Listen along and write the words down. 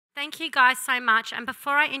Thank you guys so much. And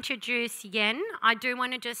before I introduce Yen, I do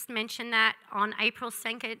want to just mention that on April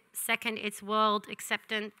 2nd, it's World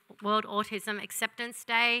Autism Acceptance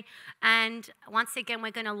Day. And once again,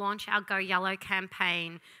 we're going to launch our Go Yellow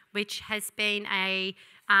campaign, which has been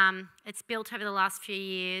it's built over the last few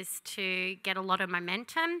years to get a lot of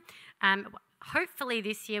momentum. Hopefully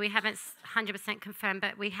this year, we haven't 100% confirmed,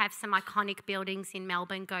 but we have some iconic buildings in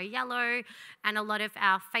Melbourne go yellow, and a lot of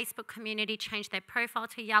our Facebook community changed their profile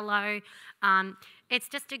to yellow. It's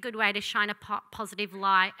just a good way to shine a positive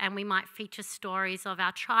light, and we might feature stories of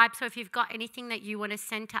our tribe. So if you've got anything that you want to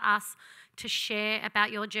send to us to share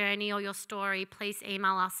about your journey or your story, please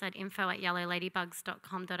email us at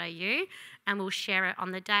info@yellowladybugs.com.au, and we'll share it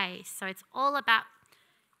on the day. So it's all about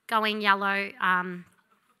going yellow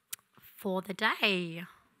for the day.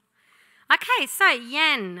 Okay, so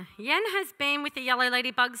Yen. Yen has been with the Yellow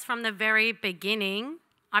Ladybugs from the very beginning.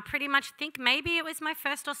 I pretty much think maybe it was my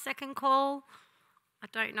first or second call, I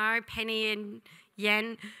don't know, Penny and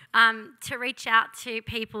Yen, to reach out to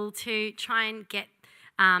people to try and get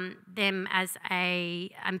them as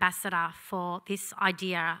a ambassador for this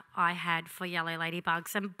idea I had for Yellow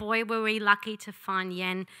Ladybugs. And boy, were we lucky to find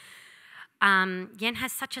Yen. Yen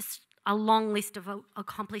has such a long list of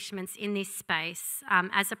accomplishments in this space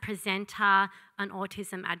as a presenter, an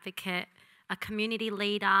autism advocate, a community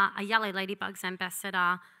leader, a Yellow Ladybugs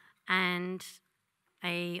ambassador, and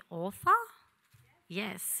an author?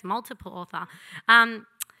 Yes, multiple author.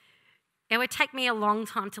 It would take me a long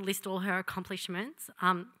time to list all her accomplishments,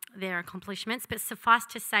 their accomplishments, but suffice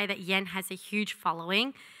to say that Yen has a huge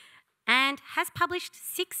following and has published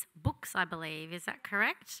 6 books, I believe. Is that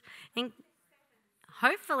correct?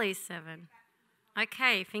 Hopefully 7.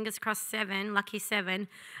 Okay, fingers crossed 7, lucky 7,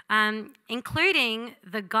 including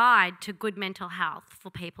the guide to good mental health for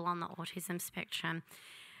people on the autism spectrum.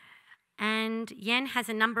 And Yen has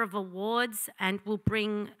a number of awards and will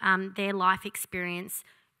bring their life experience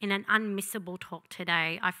in an unmissable talk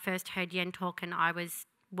today. I first heard Yen talk and I was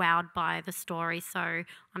wowed by the story, so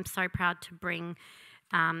I'm so proud to bring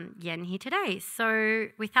Yen here today. So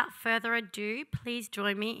without further ado, please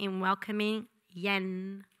join me in welcoming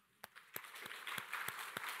Yen.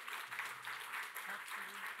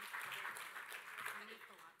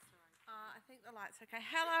 I think the light's okay.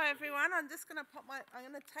 Hello everyone. I'm just going to I'm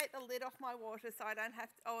going to take the lid off my water so I don't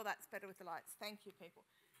have to. Oh, that's better with the lights. Thank you, people.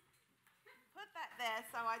 Put that there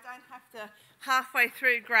so I don't have to halfway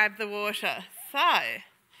through grab the water. So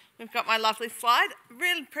we've got my lovely slide.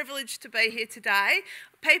 Really privileged to be here today.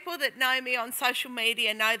 People that know me on social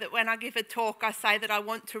media know that when I give a talk, I say that I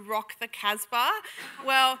want to rock the Casbah.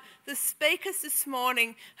 Well, the speakers this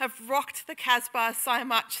morning have rocked the Casbah so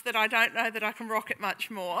much that I don't know that I can rock it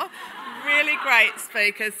much more. Really great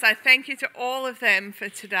speakers. So thank you to all of them for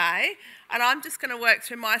today. And I'm just going to work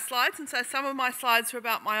through my slides. And so some of my slides are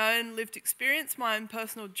about my own lived experience, my own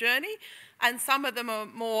personal journey. And some of them are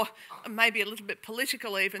more, maybe a little bit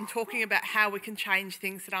political even, talking about how we can change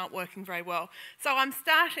things that aren't working very well. So I'm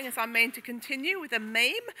starting, as I mean to continue, with a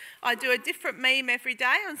meme. I do a different meme every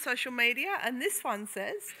day on social media, and this one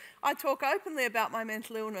says, I talk openly about my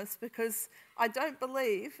mental illness because I don't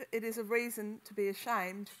believe it is a reason to be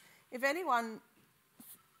ashamed. If everyone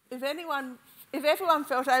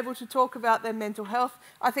felt able to talk about their mental health,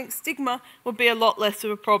 I think stigma would be a lot less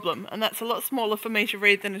of a problem. And that's a lot smaller for me to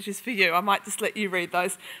read than it is for you. I might just let you read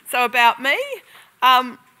those. So about me,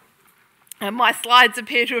 and my slides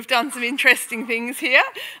appear to have done some interesting things here.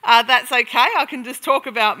 That's okay, I can just talk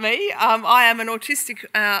about me. I am an autistic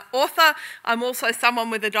author. I'm also someone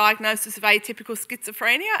with a diagnosis of atypical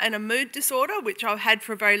schizophrenia and a mood disorder, which I've had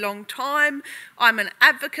for a very long time. I'm an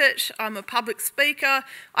advocate, I'm a public speaker.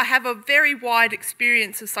 I have a very wide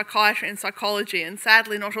experience of psychiatry and psychology, and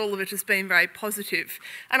sadly not all of it has been very positive.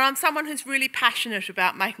 And I'm someone who's really passionate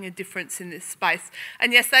about making a difference in this space.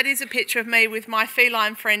 And yes, that is a picture of me with my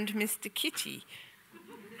feline friend, Mr. Kitty.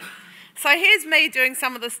 So here's me doing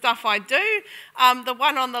some of the stuff I do. The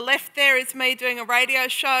one on the left there is me doing a radio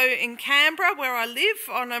show in Canberra where I live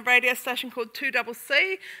on a radio station called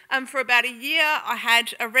 2CC. For about a year I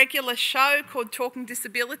had a regular show called Talking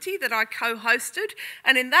Disability that I co-hosted,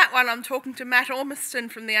 and in that one I'm talking to Matt Ormiston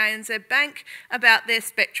from the ANZ Bank about their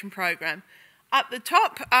Spectrum program. Up the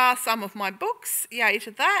top are some of my books, yay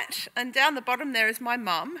to that, and down the bottom there is my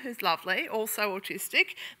mum, who's lovely, also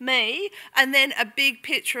autistic, me, and then a big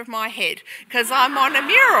picture of my head, because I'm on a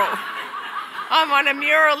mural. I'm on a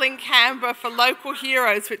mural in Canberra for local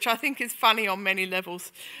heroes, which I think is funny on many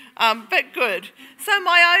levels, but good. So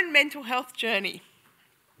my own mental health journey.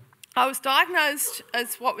 I was diagnosed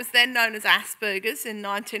as what was then known as Asperger's in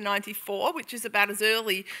 1994, which is about as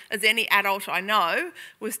early as any adult I know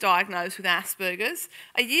was diagnosed with Asperger's.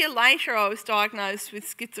 A year later, I was diagnosed with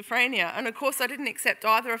schizophrenia, and of course I didn't accept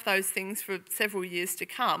either of those things for several years to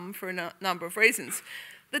come for a number of reasons.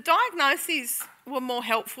 The diagnoses were more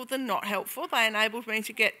helpful than not helpful. They enabled me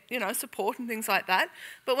to get, support and things like that.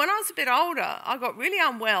 But when I was a bit older, I got really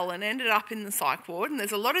unwell and ended up in the psych ward. And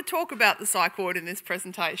there's a lot of talk about the psych ward in this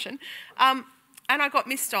presentation. And I got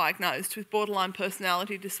misdiagnosed with borderline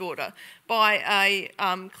personality disorder by a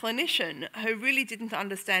clinician who really didn't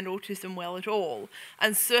understand autism well at all,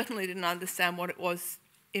 and certainly didn't understand what it was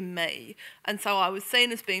in me. And so I was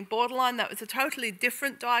seen as being borderline. That was a totally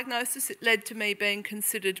different diagnosis. It led to me being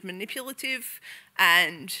considered manipulative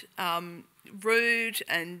and rude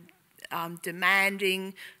and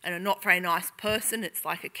demanding and a not very nice person. It's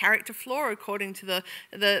like a character flaw according to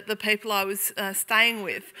the people I was staying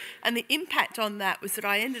with. And the impact on that was that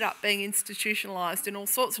I ended up being institutionalised in all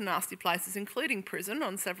sorts of nasty places, including prison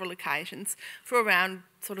on several occasions, for around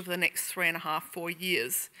sort of the next 3.5, 4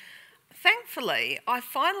 years. Thankfully, I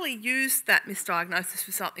finally used that misdiagnosis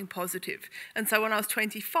for something positive. And so when I was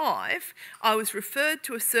 25, I was referred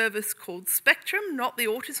to a service called Spectrum, not the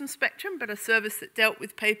autism spectrum, but a service that dealt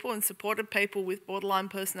with people and supported people with borderline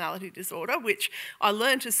personality disorder, which I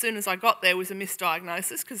learnt as soon as I got there was a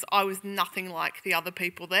misdiagnosis because I was nothing like the other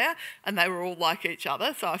people there and they were all like each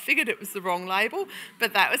other. So I figured it was the wrong label,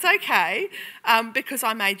 but that was okay because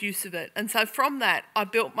I made use of it. And so from that, I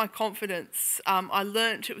built my confidence. I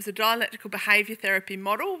learnt it was a dialectical behaviour therapy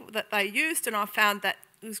model that they used, and I found that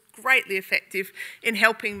it was greatly effective in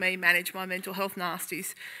helping me manage my mental health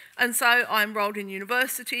nasties. And so I enrolled in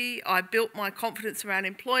university, I built my confidence around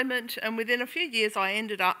employment, and within a few years I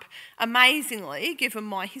ended up, amazingly, given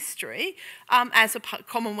my history, as a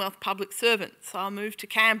Commonwealth public servant. So I moved to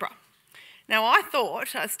Canberra. Now, I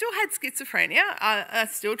thought, I still had schizophrenia, I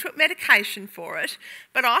still took medication for it,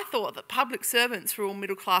 but I thought that public servants were all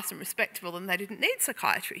middle class and respectable and they didn't need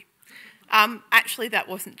psychiatry. Actually, that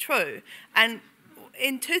wasn't true. And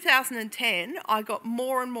in 2010, I got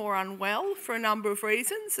more and more unwell for a number of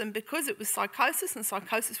reasons, and because it was psychosis, and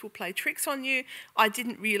psychosis will play tricks on you, I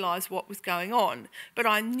didn't realise what was going on. But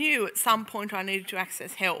I knew at some point I needed to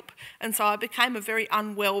access help, and so I became a very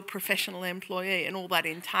unwell professional employee, and all that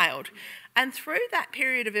entailed. And through that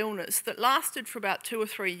period of illness that lasted for about 2 or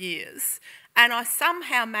 3 years, and I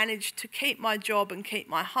somehow managed to keep my job and keep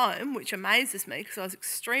my home, which amazes me because I was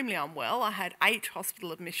extremely unwell. I had 8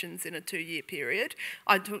 hospital admissions in a 2-year period.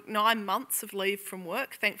 I took 9 months of leave from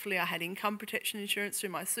work. Thankfully, I had income protection insurance through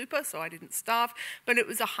my super, so I didn't starve. But it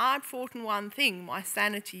was a hard-fought and won thing, my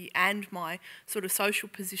sanity and my sort of social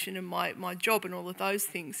position and my job and all of those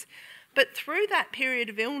things. But through that period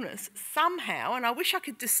of illness, somehow, and I wish I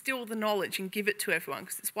could distill the knowledge and give it to everyone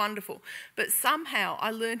because it's wonderful, but somehow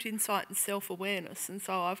I learnt insight and self-awareness, and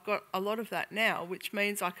so I've got a lot of that now, which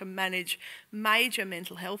means I can manage major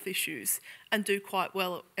mental health issues and do quite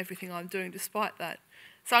well at everything I'm doing despite that.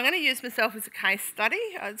 So I'm going to use myself as a case study.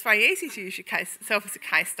 It's very easy to use yourself as a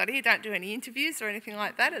case study. You don't do any interviews or anything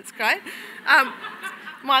like that. It's great.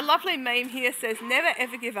 My lovely meme here says, never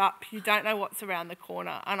ever give up. You don't know what's around the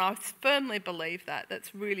corner. And I firmly believe that.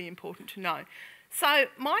 That's really important to know. So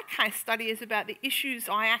my case study is about the issues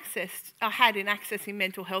I had in accessing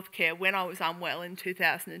mental health care when I was unwell in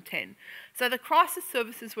 2010. So the crisis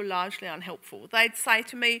services were largely unhelpful. They'd say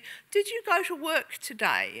to me, "Did you go to work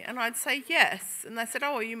today?" And I'd say, "Yes." And they said,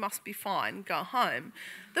 "Oh, well, you must be fine, go home."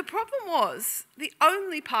 The problem was the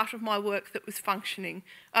only part of my work that was functioning,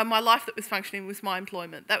 my life that was functioning was my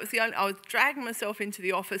employment. That was the only, I was dragging myself into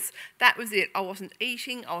the office, that was it. I wasn't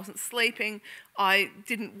eating, I wasn't sleeping, I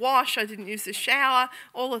didn't wash, I didn't use the shower,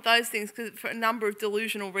 all of those things for a number of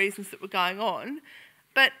delusional reasons that were going on.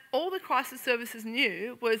 But all the crisis services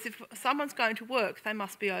knew was if someone's going to work, they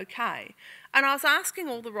must be okay. And I was asking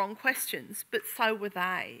all the wrong questions, but so were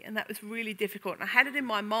they, and that was really difficult. And I had it in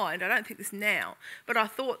my mind, I don't think this now, but I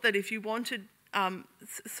thought that if you wanted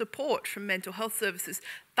support from mental health services,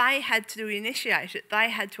 they had to initiate it, they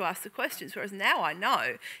had to ask the questions, whereas now I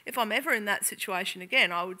know if I'm ever in that situation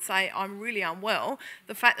again, I would say I'm really unwell,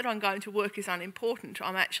 the fact that I'm going to work is unimportant,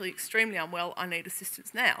 I'm actually extremely unwell, I need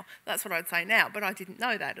assistance now. That's what I'd say now, but I didn't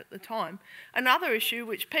know that at the time. Another issue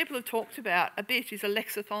which people have talked about a bit is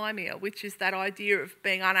alexithymia, which is that idea of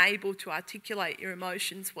being unable to articulate your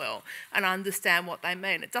emotions well and understand what they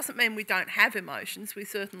mean. It doesn't mean we don't have emotions, we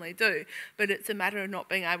certainly do, but it's a matter of not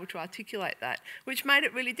being able to articulate that, which made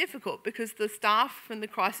it really really difficult because the staff and the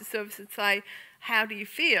crisis service would say, how do you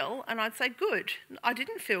feel? And I'd say, good. I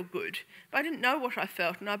didn't feel good, but I didn't know what I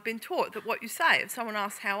felt, and I've been taught that what you say, if someone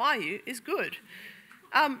asks, how are you, is good.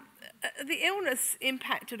 The illness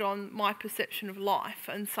impacted on my perception of life,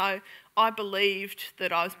 and so I believed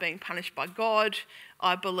that I was being punished by God.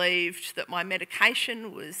 I believed that my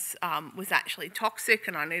medication was actually toxic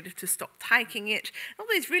and I needed to stop taking it. All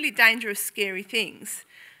these really dangerous, scary things.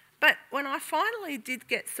 But when I finally did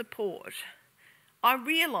get support, I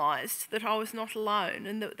realised that I was not alone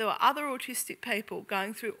and that there were other autistic people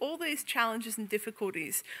going through all these challenges and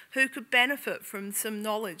difficulties who could benefit from some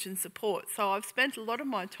knowledge and support. So I've spent a lot of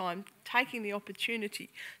my time taking the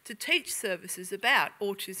opportunity to teach services about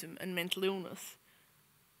autism and mental illness.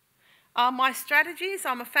 My strategies,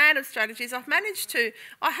 I'm a fan of strategies.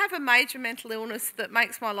 I have a major mental illness that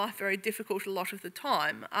makes my life very difficult a lot of the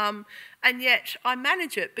time, and yet I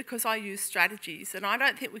manage it because I use strategies, and I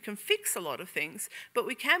don't think we can fix a lot of things, but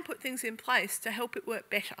we can put things in place to help it work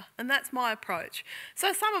better, and that's my approach.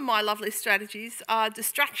 So some of my lovely strategies are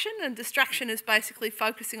distraction, and distraction is basically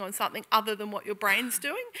focusing on something other than what your brain's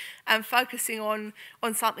doing, and focusing on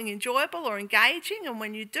something enjoyable or engaging, and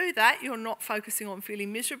when you do that, you're not focusing on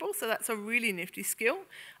feeling miserable, so that's a really nifty skill.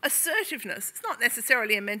 Assertiveness, it's not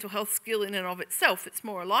necessarily a mental health skill in and of itself, it's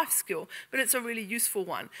more a life skill, but it's a really useful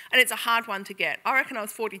one, and it's a hard one to get. I reckon I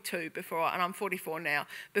was 42 and I'm 44 now,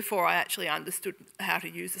 before I actually understood how to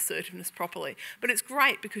use assertiveness properly. But it's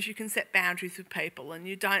great because you can set boundaries with people and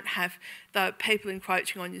you don't have the people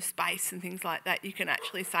encroaching on your space and things like that. You can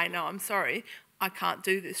actually say, no, I'm sorry, I can't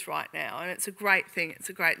do this right now, and it's a great thing, it's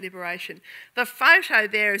a great liberation. The photo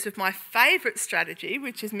there is of my favourite strategy,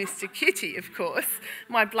 which is Mr. Kitty, of course,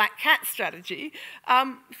 my black cat strategy.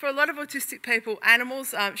 For a lot of autistic people,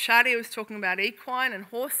 animals, Shadia was talking about equine and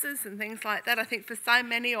horses and things like that. I think for so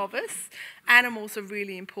many of us, animals are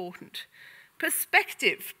really important.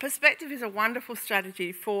 Perspective. Perspective is a wonderful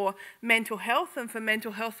strategy for mental health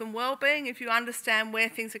and well-being. If you understand where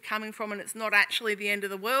things are coming from and it's not actually the end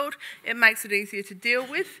of the world, it makes it easier to deal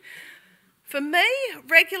with. For me,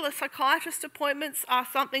 regular psychiatrist appointments are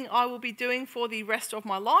something I will be doing for the rest of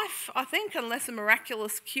my life, I think, unless a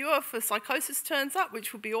miraculous cure for psychosis turns up,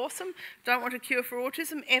 which would be awesome. Don't want a cure for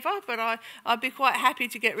autism ever, but I'd be quite happy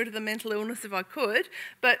to get rid of the mental illness if I could.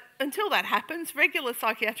 But until that happens, regular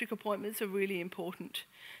psychiatric appointments are really important.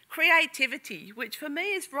 Creativity, which for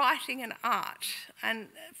me is writing and art, and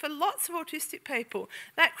for lots of autistic people,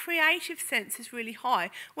 that creative sense is really high.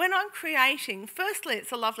 When I'm creating, firstly,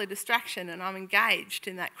 it's a lovely distraction and I'm engaged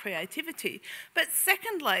in that creativity, but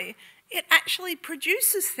secondly, it actually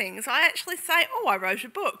produces things. I actually say, oh, I wrote a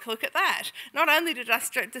book, look at that. Not only did I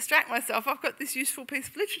distract myself, I've got this useful piece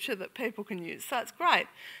of literature that people can use, so it's great.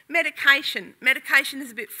 Medication. Medication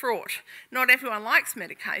is a bit fraught. Not everyone likes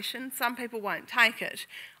medication, some people won't take it.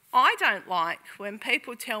 I don't like when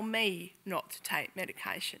people tell me not to take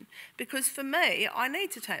medication, because for me, I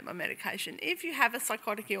need to take my medication. If you have a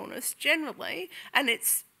psychotic illness, generally, and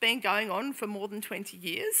it's been going on for more than 20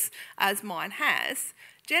 years, as mine has,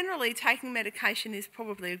 generally taking medication is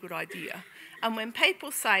probably a good idea. And when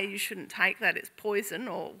people say you shouldn't take that, it's poison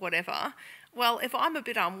or whatever, well, if I'm a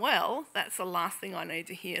bit unwell, that's the last thing I need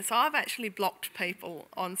to hear. So I've actually blocked people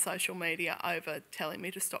on social media over telling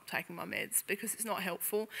me to stop taking my meds because it's not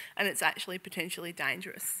helpful and it's actually potentially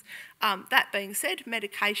dangerous. That being said,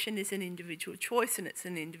 medication is an individual choice and it's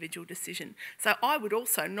an individual decision. So I would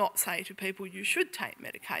also not say to people you should take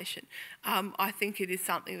medication. I think it is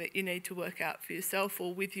something that you need to work out for yourself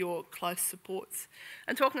or with your close supports.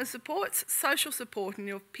 And talking of supports, social support in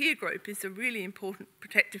your peer group is a really important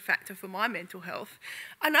protective factor for my mental health.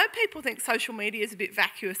 I know people think social media is a bit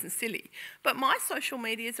vacuous and silly, but my social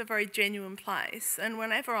media is a very genuine place, and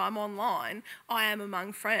whenever I'm online, I am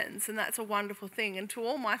among friends, and that's a wonderful thing. And to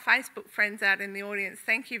all my Facebook friends out in the audience,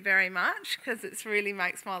 thank you very much, because it really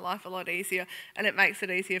makes my life a lot easier, and it makes it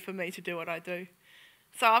easier for me to do what I do.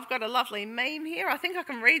 So I've got a lovely meme here. I think I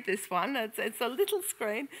can read this one. It's a little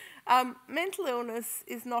screen. Mental illness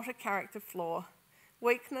is not a character flaw,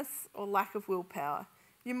 weakness or lack of willpower.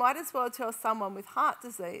 You might as well tell someone with heart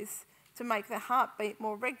disease to make their heart beat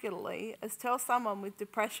more regularly as tell someone with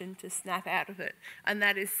depression to snap out of it. And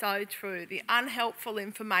that is so true. The unhelpful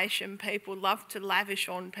information people love to lavish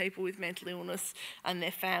on people with mental illness and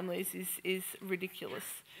their families is ridiculous.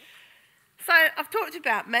 So I've talked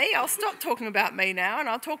about me. I'll stop talking about me now and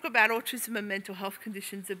I'll talk about autism and mental health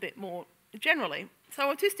conditions a bit more generally. So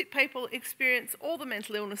autistic people experience all the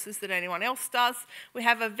mental illnesses that anyone else does. We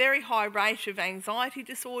have a very high rate of anxiety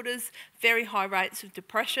disorders, very high rates of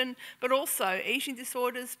depression, but also eating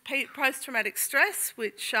disorders, post-traumatic stress,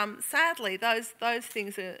 which sadly those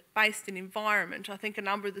things are based in environment. I think a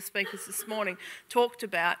number of the speakers this morning talked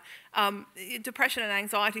about depression and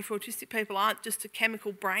anxiety for autistic people aren't just a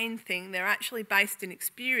chemical brain thing, they're actually based in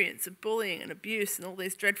experience of bullying and abuse and all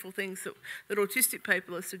these dreadful things that autistic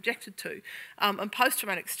people are subjected to. And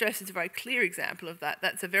post-traumatic stress is a very clear example of that.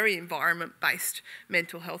 That's a very environment-based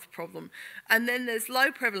mental health problem. And then there's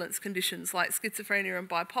low prevalence conditions like schizophrenia and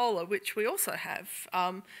bipolar, which we also have.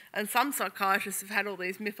 And some psychiatrists have had all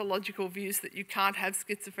these mythological views that you can't have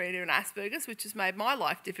schizophrenia and Asperger's, which has made my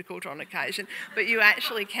life difficult on occasion, but you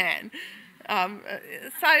actually can.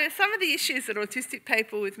 So some of the issues that autistic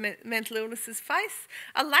people with mental illnesses face,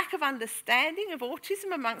 a lack of understanding of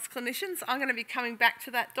autism amongst clinicians. I'm going to be coming back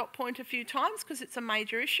to that dot point a few times because it's a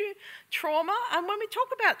major issue. Trauma, and when we talk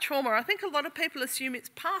about trauma, I think a lot of people assume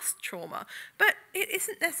it's past trauma, but it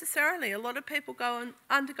isn't necessarily. A lot of people go and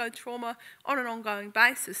undergo trauma on an ongoing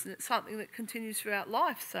basis, and it's something that continues throughout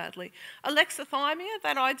life, sadly. Alexithymia,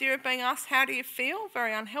 that idea of being asked, how do you feel?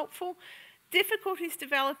 Very unhelpful. Difficulties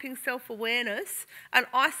developing self-awareness and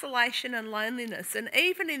isolation and loneliness. And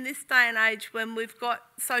even in this day and age when we've got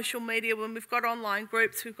social media, when we've got online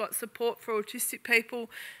groups, we've got support for autistic people,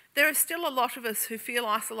 there are still a lot of us who feel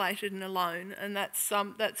isolated and alone, and that's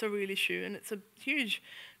a real issue, and it's a huge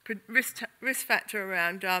risk factor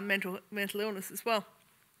around mental illness as well.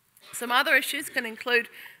 Some other issues can include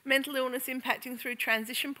mental illness impacting through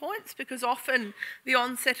transition points, because often the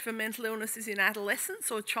onset of a mental illness is in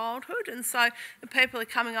adolescence or childhood, and so people are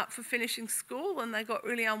coming up for finishing school and they got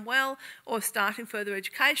really unwell, or starting further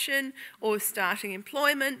education, or starting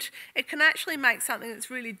employment. It can actually make something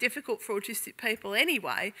that's really difficult for autistic people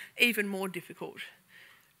anyway even more difficult.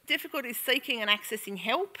 Difficulty seeking and accessing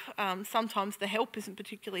help. Sometimes the help isn't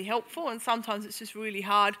particularly helpful, and sometimes it's just really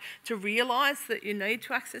hard to realise that you need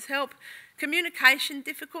to access help. Communication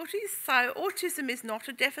difficulties. So autism is not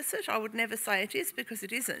a deficit. I would never say it is, because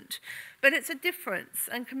it isn't. But it's a difference,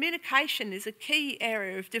 and communication is a key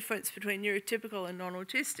area of difference between neurotypical and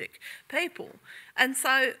non-autistic people. And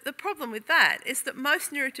so the problem with that is that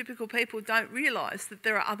most neurotypical people don't realise that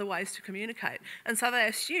there are other ways to communicate. And so they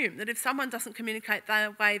assume that if someone doesn't communicate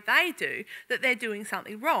the way they do, that they're doing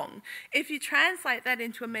something wrong. If you translate that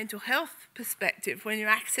into a mental health perspective, when you're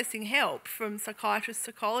accessing help from psychiatrists,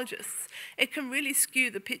 psychologists, it can really skew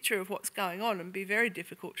the picture of what's going on and be very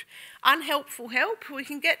difficult. Unhelpful help, we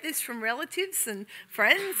can get this from relatives and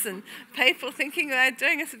friends and people thinking they're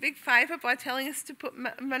doing us a big favour by telling us to put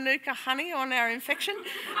Manuka honey on our infection.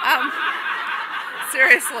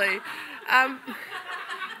 Seriously.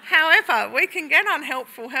 However, we can get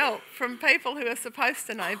unhelpful help from people who are supposed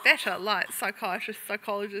to know better, like psychiatrists,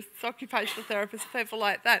 psychologists, occupational therapists, people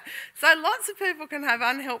like that. So lots of people can have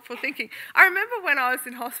unhelpful thinking. I remember when I was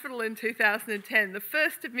in hospital in 2010, the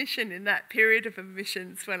first admission in that period of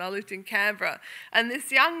admissions when I lived in Canberra, and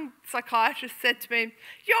this young psychiatrist said to me,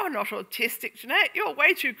 "You're not autistic, Jeanette, you're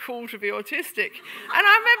way too cool to be autistic." And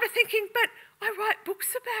I remember thinking, but I write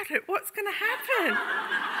books about it, what's going to happen?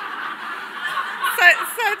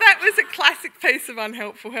 So that was a classic piece of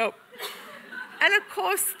unhelpful help. And of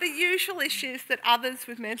course, the usual issues that others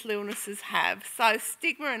with mental illnesses have. So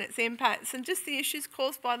stigma and its impacts, and just the issues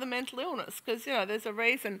caused by the mental illness, because, you know, there's a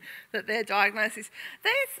reason that their diagnosis.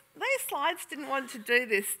 These slides didn't want to do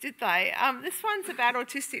this, did they? This one's about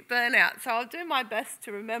autistic burnout, so I'll do my best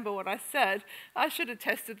to remember what I said. I should have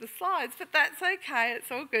tested the slides, but that's okay,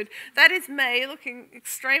 it's all good. That is me looking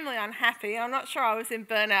extremely unhappy. I'm not sure I was in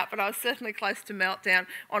burnout, but I was certainly close to meltdown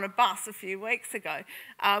on a bus a few weeks ago.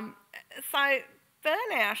 So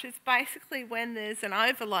burnout is basically when there's an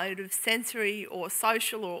overload of sensory or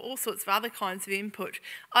social or all sorts of other kinds of input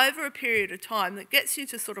over a period of time that gets you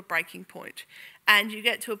to sort of breaking point, and you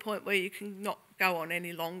get to a point where you can not go on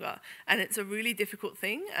any longer, and it's a really difficult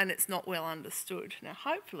thing and it's not well understood. Now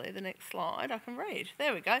hopefully the next slide I can read.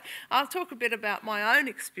 There we go. I'll talk a bit about my own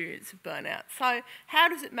experience of burnout. So how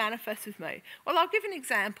does it manifest with me? Well, I'll give an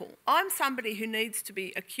example. I'm somebody who needs to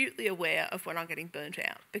be acutely aware of when I'm getting burnt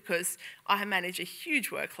out, because I manage a huge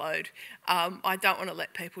workload. I don't want to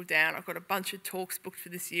let people down. I've got a bunch of talks booked for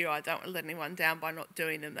this year. I don't want to let anyone down by not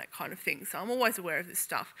doing them, that kind of thing. So I'm always aware of this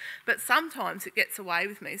stuff. But sometimes it gets away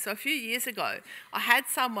with me. So a few years ago, I had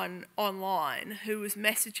someone online who was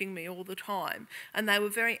messaging me all the time, and they were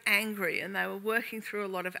very angry, and they were working through a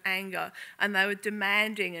lot of anger, and they were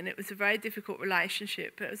demanding, and it was a very difficult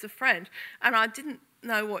relationship. It was a friend, and I didn't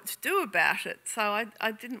know what to do about it. So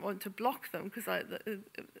I didn't want to block them because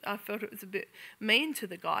I felt it was a bit mean to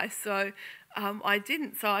the guy. So I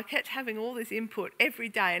didn't. So I kept having all this input every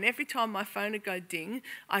day, and every time my phone would go ding,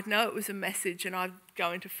 I'd know it was a message and I'd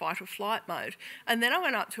go into fight or flight mode. And then I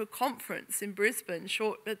went up to a conference in Brisbane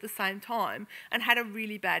short at the same time and had a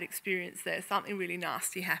really bad experience there. Something really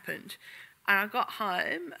nasty happened. And I got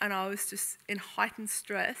home and I was just in heightened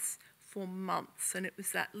stress for months, and it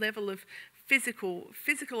was that level of physical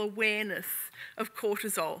awareness of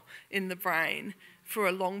cortisol in the brain for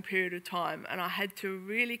a long period of time, and I had to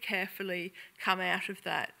really carefully come out of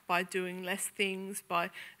that by doing less things, by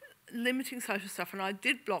limiting social stuff. And I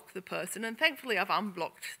did block the person, and thankfully I've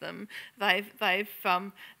unblocked them. They're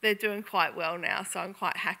doing quite well now, so I'm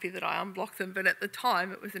quite happy that I unblocked them. But at the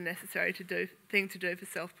time, it was a necessary thing to do for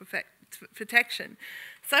self-protection.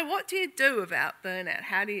 So what do you do about burnout?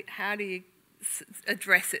 How do you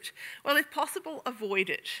address it? Well, if possible,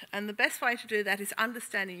 avoid it. And the best way to do that is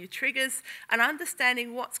understanding your triggers and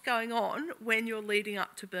understanding what's going on when you're leading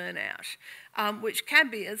up to burnout, which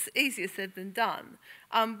can be as easier said than done.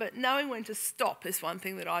 But knowing when to stop is one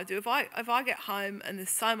thing that I do. If I get home and there's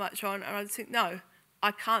so much on and I just think, no,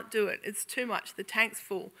 I can't do it, it's too much, the tank's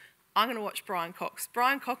full, I'm going to watch Brian Cox.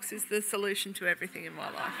 Brian Cox is the solution to everything in my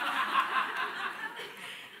life.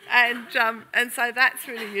 And so that's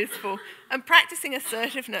really useful. And practicing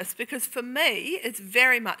assertiveness, because for me, it's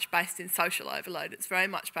very much based in social overload. It's very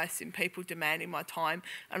much based in people demanding my time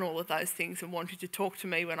and all of those things and wanting to talk to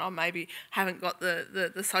me when I maybe haven't got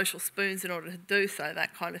the social spoons in order to do so,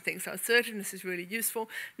 that kind of thing. So assertiveness is really useful.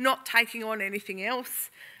 Not taking on anything else,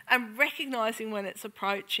 and recognising when it's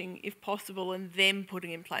approaching, if possible, and then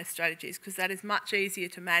putting in place strategies, because that is much easier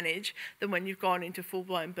to manage than when you've gone into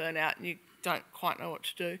full-blown burnout and you don't quite know what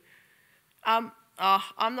to do. I'm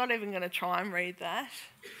not even going to try and read that.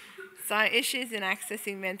 So issues in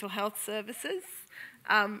accessing mental health services.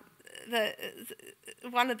 One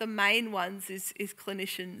of the main ones is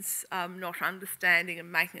clinicians not understanding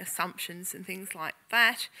and making assumptions and things like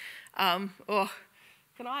that. Can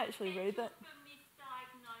I actually read that?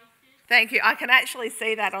 Thank you. I can actually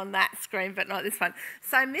see that on that screen, but not this one.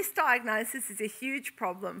 So misdiagnosis is a huge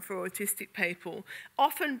problem for autistic people,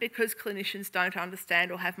 often because clinicians don't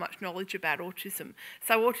understand or have much knowledge about autism.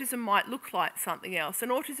 So autism might look like something else,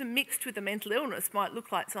 and autism mixed with a mental illness might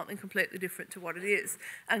look like something completely different to what it is.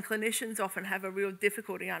 And clinicians often have a real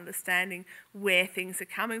difficulty understanding where things are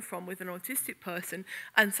coming from with an autistic person,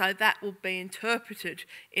 and so that will be interpreted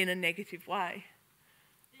in a negative way.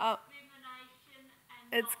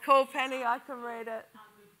 It's cool, Penny, I can read it.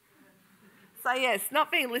 So yes,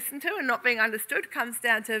 not being listened to and not being understood comes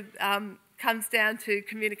down to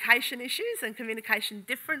communication issues and communication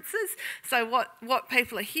differences. So what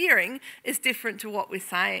people are hearing is different to what we're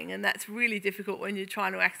saying, and that's really difficult when you're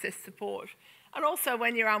trying to access support. And also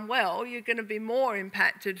when you're unwell, you're going to be more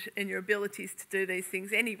impacted in your abilities to do these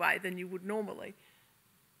things anyway than you would normally.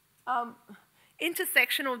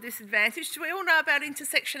 Intersectional disadvantage. Do we all know about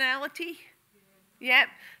intersectionality? Yep.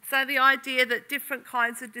 So the idea that different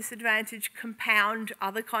kinds of disadvantage compound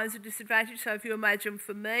other kinds of disadvantage. So if you imagine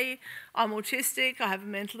for me, I'm autistic, I have a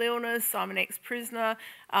mental illness, I'm an ex-prisoner,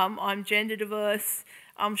 I'm gender diverse,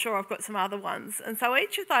 I'm sure I've got some other ones. And so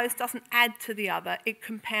each of those doesn't add to the other, it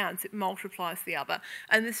compounds, it multiplies the other.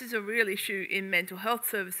 And this is a real issue in mental health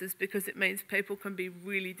services because it means people can be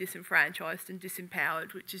really disenfranchised and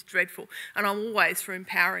disempowered, which is dreadful. And I'm always for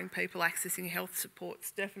empowering people accessing health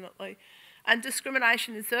supports, definitely. And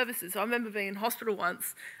discrimination in services. I remember being in hospital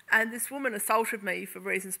once and this woman assaulted me for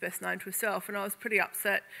reasons best known to herself, and I was pretty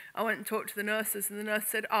upset. I went and talked to the nurses and the nurse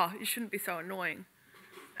said, "Oh, you shouldn't be so annoying."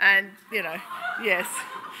 And, you know, yes.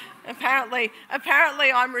 Apparently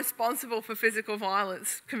I'm responsible for physical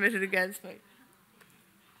violence committed against me.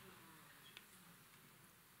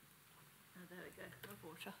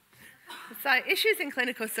 So issues in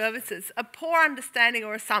clinical services, a poor understanding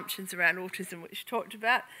or assumptions around autism, which you talked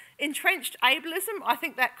about. Entrenched ableism, I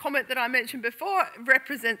think that comment that I mentioned before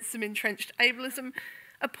represents some entrenched ableism.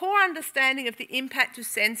 A poor understanding of the impact of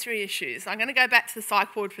sensory issues. I'm going to go back to the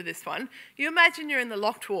psych ward for this one. You imagine you're in the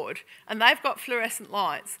locked ward and they've got fluorescent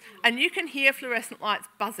lights and you can hear fluorescent lights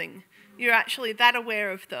buzzing. You're actually that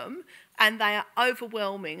aware of them and they are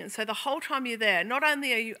overwhelming. And so the whole time you're there, not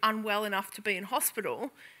only are you unwell enough to be in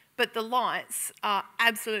hospital, but the lights are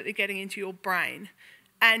absolutely getting into your brain.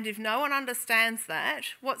 And if no one understands that,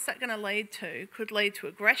 what's that going to lead to? Could lead to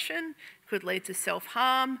aggression, could lead to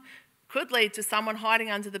self-harm, could lead to someone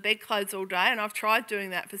hiding under the bedclothes all day. And I've tried doing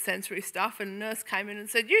that for sensory stuff, and a nurse came in and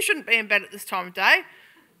said, "You shouldn't be in bed at this time of day."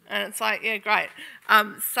 And it's like, yeah, great.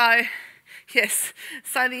 So Yes,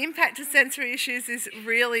 so the impact of sensory issues is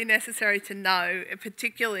really necessary to know,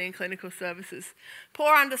 particularly in clinical services.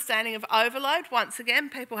 Poor understanding of overload, once again,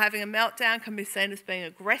 people having a meltdown can be seen as being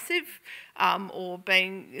aggressive or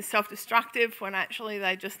being self-destructive when actually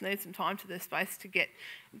they just need some time to their space to get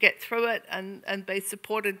through it and be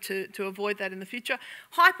supported to avoid that in the future.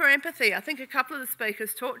 Hyper-empathy, I think a couple of the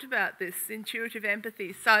speakers talked about this, intuitive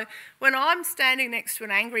empathy. So when I'm standing next to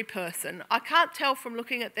an angry person, I can't tell from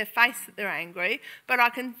looking at their face that they're angry, but I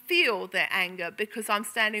can feel their anger because I'm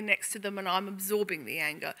standing next to them and I'm absorbing the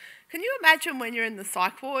anger. Can you imagine when you're in the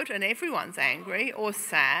psych ward and everyone's angry or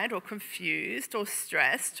sad or confused or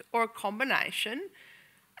stressed or a combination,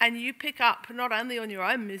 and you pick up not only on your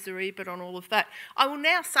own misery but on all of that? I will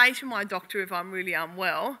now say to my doctor if I'm really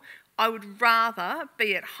unwell, I would rather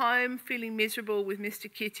be at home feeling miserable with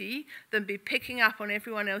Mr. Kitty than be picking up on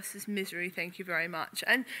everyone else's misery, thank you very much.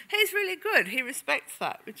 And he's really good, he respects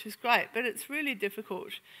that, which is great, but it's really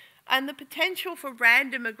difficult. And the potential for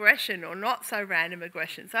random aggression or not so random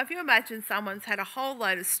aggression. So if you imagine someone's had a whole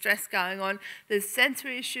load of stress going on, there's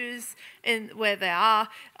sensory issues in where they are,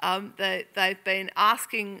 they've been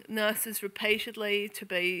asking nurses repeatedly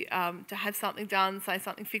to have something done, say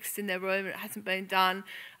something fixed in their room and it hasn't been done,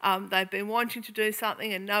 they've been wanting to do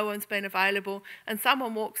something and no one's been available, and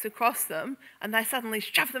someone walks across them and they suddenly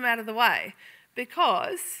shove them out of the way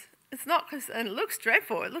because it's not because, and it looks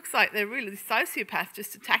dreadful, it looks like they're really sociopaths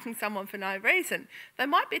just attacking someone for no reason. They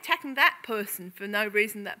might be attacking that person for no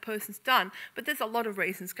reason that person's done, but there's a lot of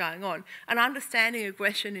reasons going on. And understanding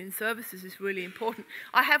aggression in services is really important.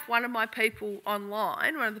 I have one of my people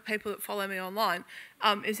online, one of the people that follow me online,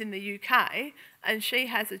 is in the UK, and she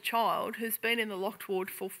has a child who's been in the locked ward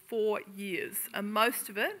for 4 years, and most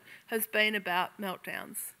of it has been about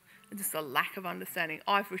meltdowns. Just a lack of understanding.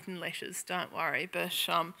 I've written letters, don't worry, but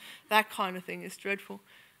that kind of thing is dreadful.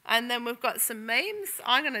 And then we've got some memes.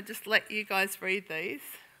 I'm going to just let you guys read these.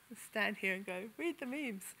 I'll stand here and go, read the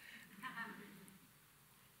memes.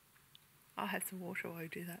 I'll have some water while you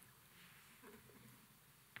do that.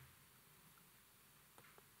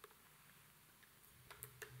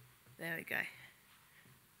 There we go.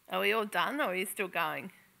 Are we all done or are you still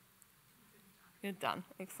going? You're done.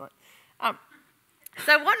 Excellent.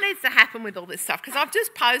 So what needs to happen with all this stuff? Because I've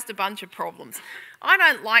just posed a bunch of problems. I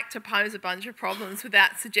don't like to pose a bunch of problems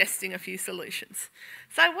without suggesting a few solutions.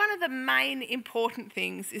 So one of the main important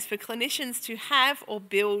things is for clinicians to have or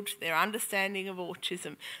build their understanding of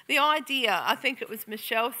autism. The idea, I think it was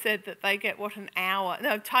Michelle said that they get, an hour?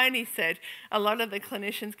 No, Tony said a lot of the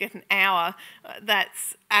clinicians get an hour.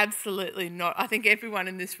 That's absolutely not. I think everyone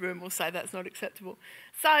in this room will say that's not acceptable.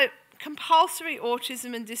 So compulsory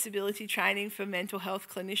autism and disability training for mental health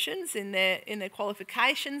clinicians in their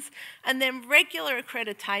qualifications, and then regular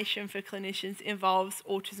accreditation for clinicians involves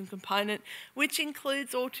autism component, which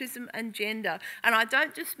includes autism and gender. And I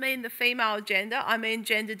don't just mean the female gender, I mean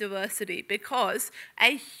gender diversity, because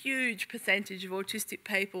a huge percentage of autistic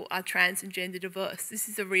people are trans and gender diverse. This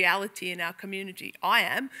is a reality in our community. I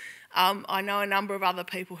am. I know a number of other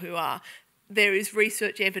people who are. There is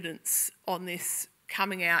research evidence on this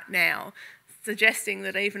coming out now, suggesting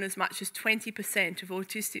that even as much as 20% of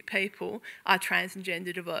autistic people are trans and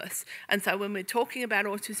gender diverse. And so when we're talking about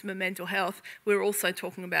autism and mental health, we're also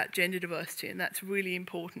talking about gender diversity, and that's really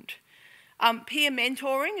important. Peer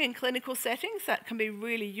mentoring in clinical settings, that can be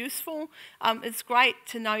really useful. It's great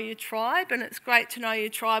to know your tribe, and it's great to know your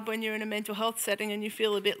tribe when you're in a mental health setting and you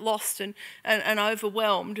feel a bit lost and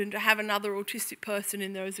overwhelmed, and to have another autistic person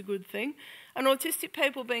in there is a good thing. And autistic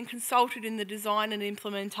people being consulted in the design and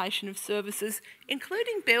implementation of services,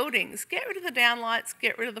 including buildings. Get rid of the downlights,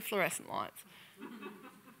 get rid of the fluorescent lights.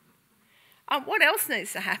 What else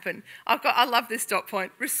needs to happen? I love this dot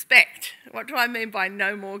point, respect. What do I mean by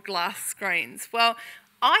no more glass screens? Well,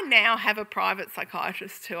 I now have a private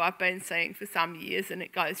psychiatrist who I've been seeing for some years, and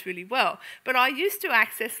it goes really well. But I used to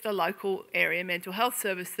access the local area mental health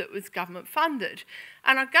service that was government funded.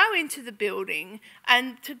 And I go into the building,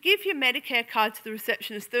 and to give your Medicare card to the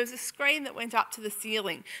receptionist, there was a screen that went up to the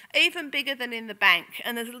ceiling, even bigger than in the bank.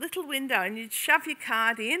 And there's a little window, and you'd shove your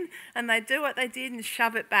card in, and they'd do what they did and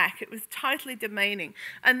shove it back. It was totally demeaning.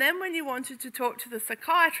 And then when you wanted to talk to the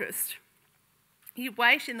psychiatrist, you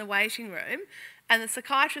wait in the waiting room, and the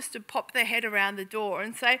psychiatrist would pop their head around the door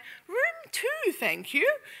and say, "Room 2, thank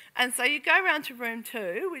you." And so you go round to room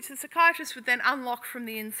 2, which the psychiatrist would then unlock from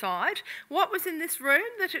the inside. What was in this room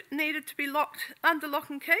that it needed to be locked under lock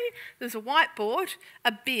and key? There's a whiteboard,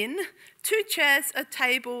 a bin, 2 chairs, a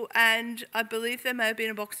table, and I believe there may have been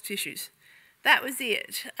a box of tissues. That was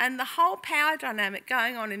it. And the whole power dynamic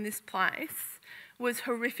going on in this place was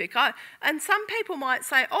horrific. And some people might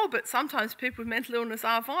say, oh, but sometimes people with mental illness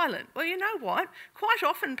are violent. Well, you know what? Quite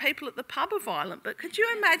often people at the pub are violent, but could you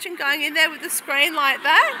imagine going in there with a screen like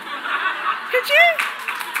that? Could you?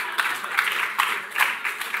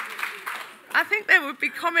 I think there would be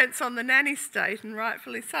comments on the nanny state, and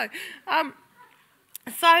rightfully so.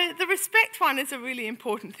 So the respect one is a really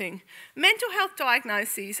important thing. Mental health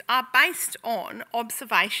diagnoses are based on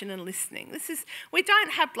observation and listening. We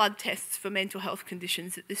don't have blood tests for mental health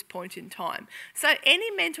conditions at this point in time. So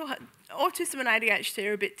autism and ADHD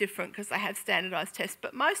are a bit different because they have standardised tests,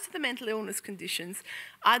 but most of the mental illness conditions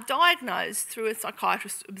are diagnosed through a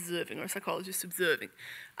psychiatrist observing or a psychologist observing.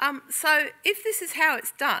 So if this is how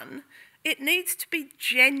it's done, it needs to be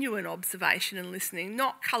genuine observation and listening,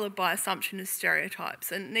 not coloured by assumption and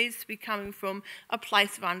stereotypes, and it needs to be coming from a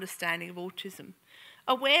place of understanding of autism.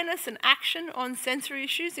 Awareness and action on sensory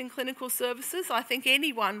issues in clinical services. I think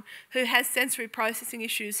anyone who has sensory processing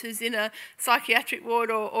issues, who's in a psychiatric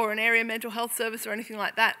ward or an area mental health service or anything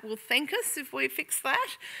like that, will thank us if we fix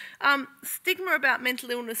that. Stigma about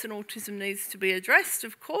mental illness and autism needs to be addressed,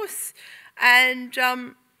 of course, and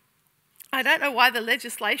I don't know why the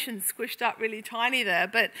legislation's squished up really tiny there,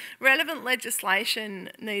 but relevant legislation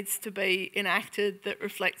needs to be enacted that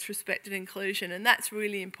reflects respect and inclusion, and that's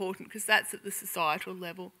really important because that's at the societal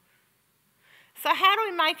level. So how do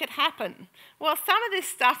we make it happen? Well, some of this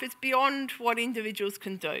stuff is beyond what individuals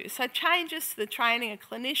can do. So changes to the training of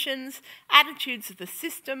clinicians, attitudes of the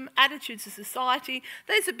system, attitudes of society,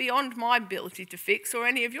 these are beyond my ability to fix or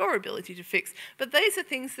any of your ability to fix. But these are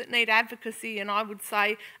things that need advocacy and I would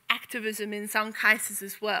say activism in some cases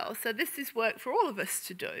as well. So this is work for all of us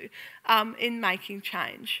to do in making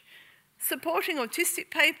change. Supporting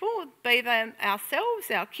autistic people, be they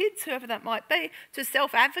ourselves, our kids, whoever that might be, to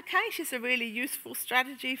self-advocate is a really useful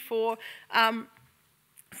strategy for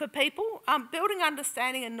people. Building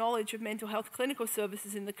understanding and knowledge of mental health clinical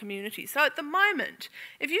services in the community. So at the moment,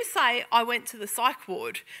 if you say, I went to the psych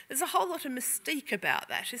ward, there's a whole lot of mystique about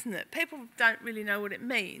that, isn't it? People don't really know what it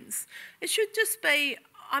means. It should just be,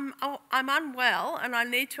 I'm unwell and I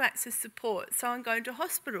need to access support, so I'm going to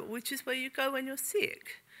hospital, which is where you go when you're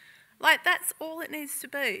sick. Like, that's all it needs to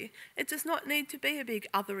be. It does not need to be a big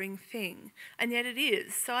othering thing, and yet it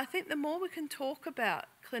is. So I think the more we can talk about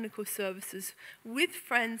clinical services with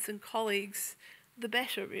friends and colleagues, the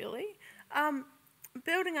better, really. Knowing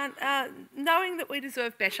that we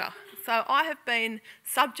deserve better. So I have been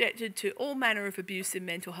subjected to all manner of abuse in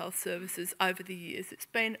mental health services over the years. It's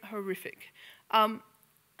been horrific.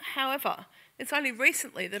 However, it's only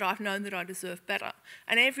recently that I've known that I deserve better,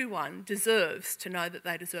 and everyone deserves to know that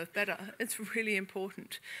they deserve better. It's really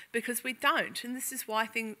important because we don't, and this is why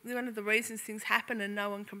one of the reasons things happen and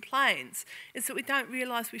no one complains is that we don't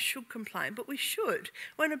realise we should complain, but we should.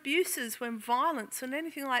 When abuses, when violence and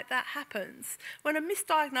anything like that happens, when a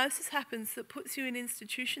misdiagnosis happens that puts you in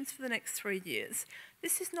institutions for the next 3 years,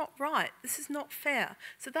 this is not right. This is not fair.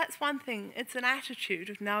 So that's one thing. It's an attitude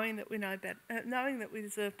of knowing that we know better, knowing that we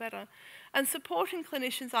deserve better, and supporting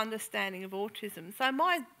clinicians' understanding of autism. So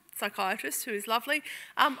my psychiatrist, who is lovely,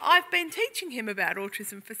 I've been teaching him about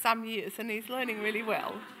autism for some years, and he's learning really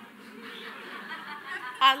well.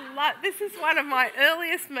 This is one of my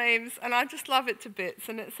earliest memes, and I just love it to bits.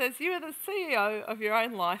 And it says, "You are the CEO of your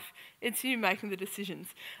own life. It's you making the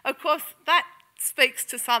decisions." Of course, that speaks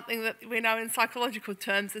to something that we know in psychological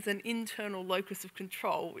terms as an internal locus of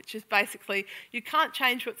control, which is basically you can't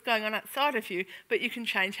change what's going on outside of you, but you can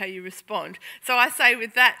change how you respond. So I say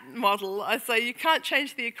with that model, I say you can't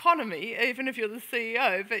change the economy, even if you're the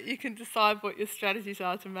CEO, but you can decide what your strategies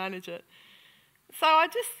are to manage it. So I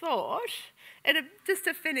just thought, just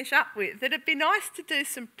to finish up with, it'd be nice to do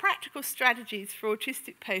some practical strategies for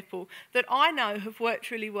autistic people that I know have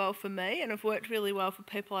worked really well for me and have worked really well for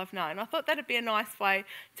people I've known. I thought that'd be a nice way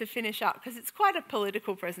to finish up because it's quite a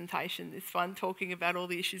political presentation, this one, talking about all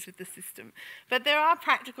the issues with the system. But there are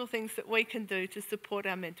practical things that we can do to support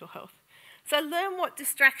our mental health. So learn what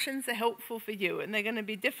distractions are helpful for you, and they're going to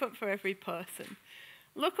be different for every person.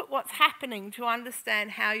 Look at what's happening to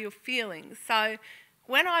understand how you're feeling. So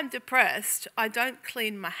when I'm depressed, I don't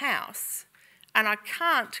clean my house, and I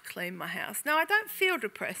can't clean my house. Now, I don't feel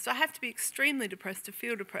depressed. I have to be extremely depressed to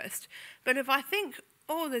feel depressed. But if I think,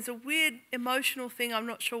 oh, there's a weird emotional thing, I'm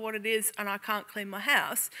not sure what it is, and I can't clean my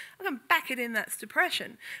house, I can back it in, that's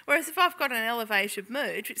depression. Whereas if I've got an elevated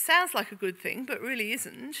mood, which sounds like a good thing, but really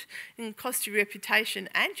isn't, and costs your reputation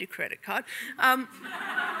and your credit card,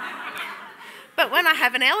 But when I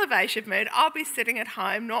have an elevation mood, I'll be sitting at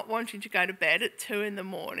home not wanting to go to bed at 2 in the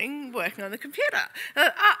morning working on the computer.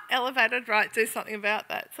 Elevated, right, do something about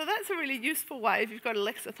that. So that's a really useful way, if you've got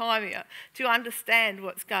alexithymia, to understand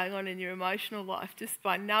what's going on in your emotional life just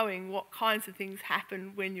by knowing what kinds of things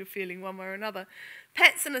happen when you're feeling one way or another.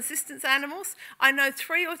 Pets and assistance animals. I know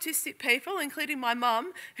 3 autistic people, including my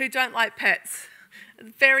mum, who don't like pets.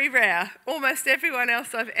 Very rare. Almost everyone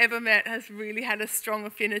else I've ever met has really had a strong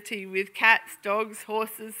affinity with cats, dogs,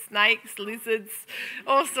 horses, snakes, lizards,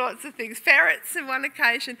 all sorts of things. Ferrets on one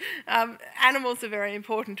occasion. Animals are very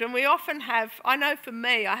important. And we often have, I know for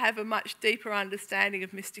me, I have a much deeper understanding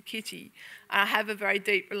of Mr. Kitty. I have a very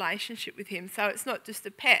deep relationship with him. So it's not just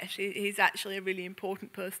a pet. He's actually a really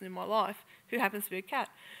important person in my life who happens to be a cat.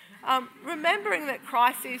 Remembering that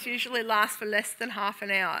crises usually last for less than half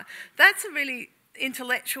an hour. That's a really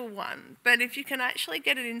intellectual one, but if you can actually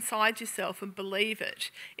get it inside yourself and believe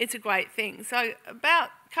it, it's a great thing. So about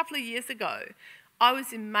a couple of years ago, I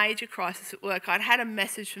was in major crisis at work. I'd had a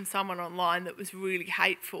message from someone online that was really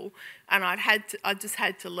hateful, and I just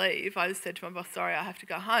had to leave. I just said to my boss, sorry, I have to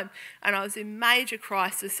go home. And I was in major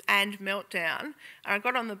crisis and meltdown, and I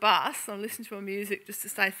got on the bus and I listened to my music just to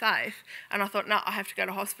stay safe, and I thought, no, I have to go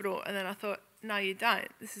to hospital. And then I thought, no, you don't.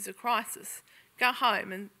 This is a crisis. Go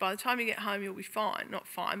home, and by the time you get home, you'll be fine. Not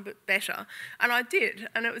fine, but better. And I did,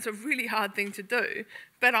 and it was a really hard thing to do.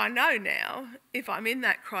 But I know now, if I'm in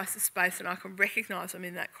that crisis space and I can recognise I'm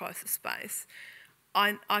in that crisis space,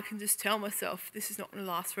 I can just tell myself this is not going to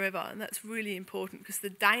last forever. And that's really important, because the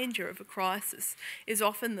danger of a crisis is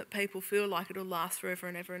often that people feel like it'll last forever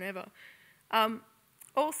and ever and ever.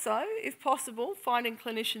 Also, if possible, finding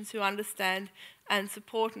clinicians who understand and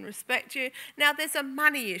support and respect you. Now, there's a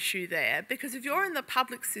money issue there, because if you're in the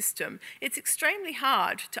public system, it's extremely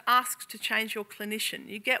hard to ask to change your clinician.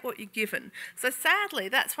 You get what you're given. So sadly,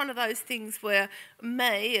 that's one of those things where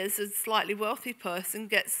me, as a slightly wealthy person,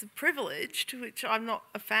 gets the privilege, which I'm not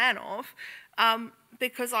a fan of,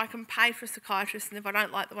 because I can pay for a psychiatrist, and if I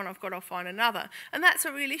don't like the one I've got, I'll find another. And that's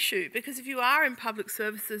a real issue, because if you are in public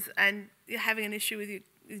services and you're having an issue with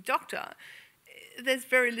your doctor, there's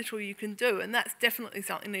very little you can do, and that's definitely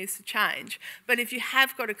something that needs to change. But if you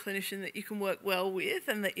have got a clinician that you can work well with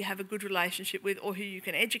and that you have a good relationship with, or who you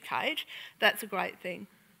can educate, that's a great thing.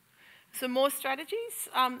 Some more strategies.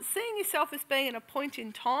 Seeing yourself as being at a point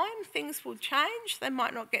in time, things will change. They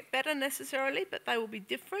might not get better necessarily, but they will be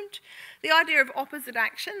different. The idea of opposite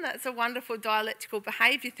action, that's a wonderful dialectical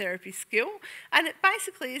behaviour therapy skill, and it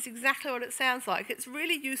basically is exactly what it sounds like. It's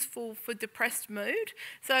really useful for depressed mood.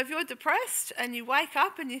 So if you're depressed and you wake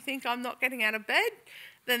up and you think, I'm not getting out of bed,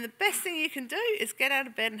 then the best thing you can do is get out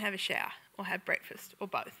of bed and have a shower, or have breakfast, or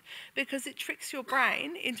both, because it tricks your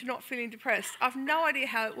brain into not feeling depressed. I've no idea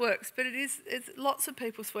how it works, but lots of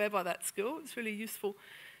people swear by that skill. It's really useful.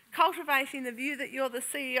 Cultivating the view that you're the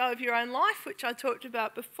CEO of your own life, which I talked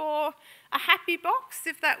about before. A happy box,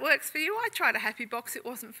 if that works for you. I tried a happy box, it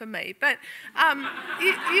wasn't for me, but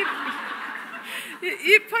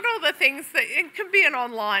you put all the things that, it can be an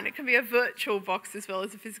online, it can be a virtual box as well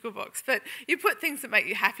as a physical box, but you put things that make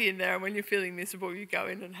you happy in there, and when you're feeling miserable, you go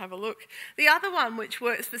in and have a look. The other one, which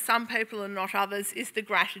works for some people and not others, is the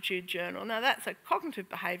gratitude journal. Now, that's a cognitive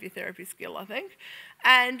behaviour therapy skill, I think,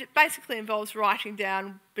 and it basically involves writing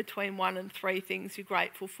down between 1 and 3 things you're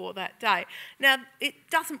grateful for that day. Now, it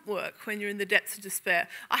doesn't work when you're in the depths of despair.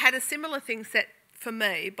 I had a similar thing set for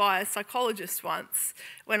me by a psychologist once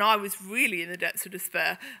when I was really in the depths of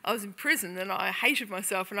despair. I was in prison and I hated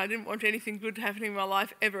myself and I didn't want anything good happening in my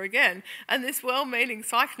life ever again. And this well-meaning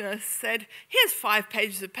psych nurse said, here's 5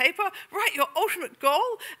 pages of paper, write your ultimate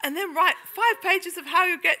goal and then write 5 pages of how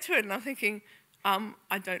you get to it. And I'm thinking,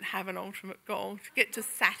 I don't have an ultimate goal, to get to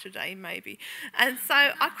Saturday maybe. And so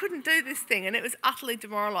I couldn't do this thing, and it was utterly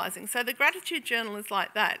demoralising. So the gratitude journal is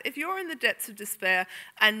like that. If you're in the depths of despair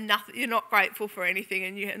and you're not grateful for anything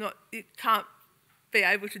and you can't be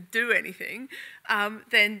able to do anything,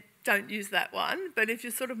 then don't use that one. But if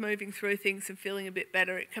you're sort of moving through things and feeling a bit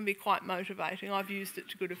better, it can be quite motivating. I've used it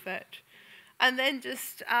to good effect. And then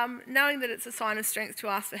just knowing that it's a sign of strength to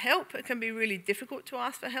ask for help. It can be really difficult to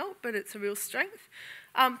ask for help, but it's a real strength.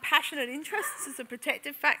 Passionate interests is a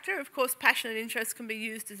protective factor. Of course, passionate interests can be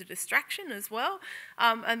used as a distraction as well.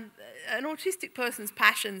 And an autistic person's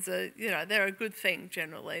passions are, they're a good thing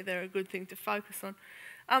generally. They're a good thing to focus on.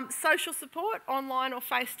 Social support, online or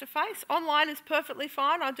face-to-face. Online is perfectly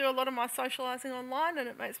fine. I do a lot of my socialising online and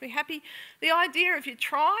it makes me happy. The idea of your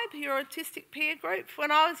tribe, your autistic peer group. When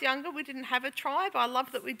I was younger, we didn't have a tribe. I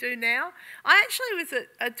love that we do now. I actually was at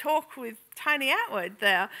a talk with Tony Atwood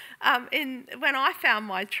there when I found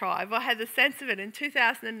my tribe. I had the sense of it in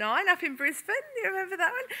 2009 up in Brisbane. You remember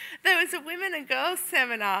that one? There was a women and girls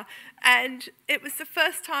seminar and it was the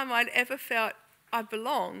first time I'd ever felt I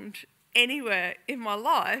belonged anywhere in my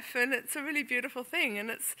life, and it's a really beautiful thing. And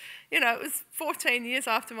it's, it was 14 years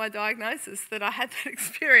after my diagnosis that I had that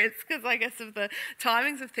experience because I guess of the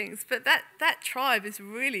timings of things. But that tribe is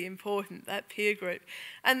really important, that peer group.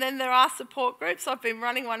 And then there are support groups. I've been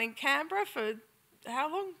running one in Canberra for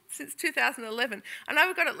how long? Since 2011. I know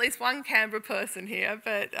we've got at least one Canberra person here,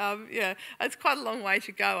 but it's quite a long way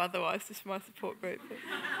to go otherwise, just my support group.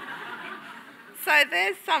 So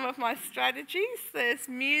there's some of my strategies. There's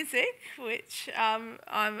music, which I'm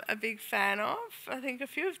a big fan of. I think a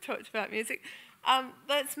few have talked about music.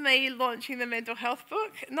 That's me launching the mental health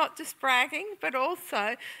book, not just bragging, but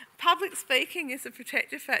also public speaking is a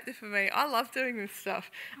protective factor for me. I love doing this stuff.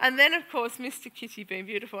 And then, of course, Mr. Kitty being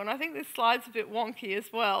beautiful. And I think this slide's a bit wonky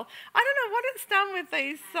as well. I don't know what it's done with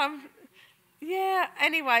these...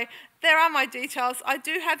 anyway, there are my details. I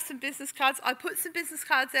do have some business cards. I put some business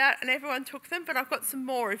cards out and everyone took them, but I've got some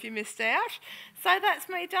more if you missed out. So that's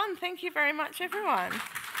me done. Thank you very much, everyone.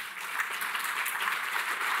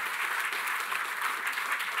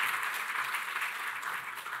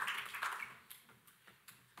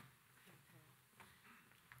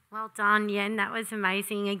 Well done, Yen. That was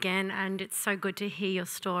amazing again, and it's so good to hear your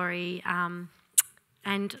story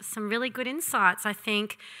and some really good insights. I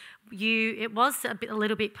think it was a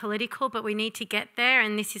little bit political, but we need to get there,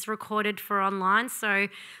 and this is recorded for online, so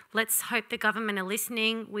let's hope the government are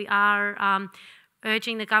listening. We are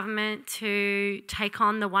urging the government to take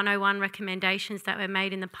on the 101 recommendations that were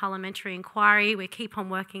made in the parliamentary inquiry. We keep on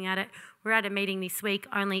working at it. We're at a meeting this week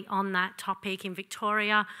only on that topic in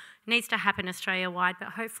Victoria. It needs to happen Australia-wide, but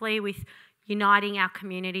hopefully with uniting our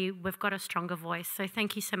community, we've got a stronger voice. So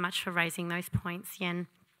thank you so much for raising those points, Yen.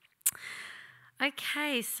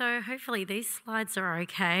 Okay, so hopefully these slides are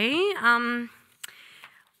okay.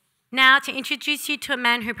 Now, to introduce you to a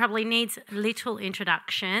man who probably needs little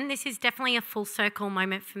introduction. This is definitely a full circle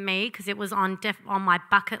moment for me because it was on my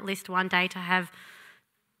bucket list one day to have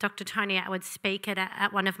Dr. Tony Atwood speak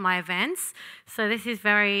at one of my events. So this is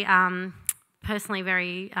very, personally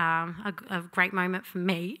very a great moment for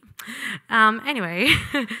me. Anyway,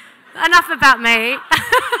 enough about me.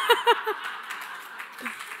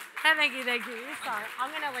 Thank you. Sorry,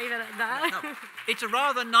 I'm going to leave it at that. No, it's a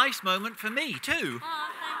rather nice moment for me too. Oh,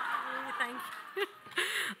 thank you.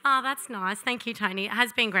 Oh, that's nice. Thank you, Tony. It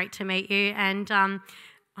has been great to meet you, and I'm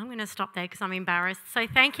going to stop there because I'm embarrassed. So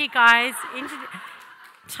thank you, guys.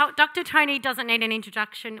 Dr. Tony doesn't need an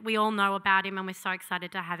introduction. We all know about him, and we're so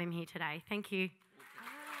excited to have him here today. Thank you.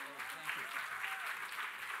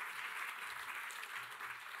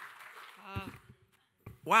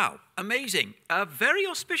 Wow, amazing. A very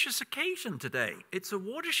auspicious occasion today. It's a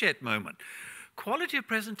watershed moment. Quality of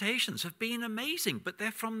presentations have been amazing, but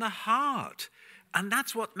they're from the heart. And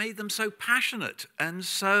that's what made them so passionate and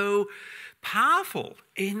so powerful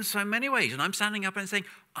in so many ways. And I'm standing up and saying,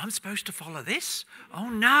 I'm supposed to follow this? Oh,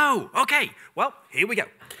 no. Okay, well, here we go.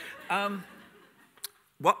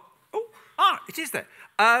 What? Oh, it is there.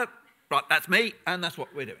 Right, that's me, and that's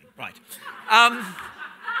what we're doing. Right.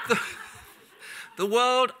 The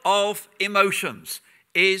world of emotions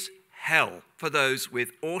is hell for those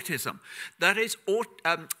with autism. That is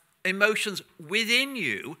emotions within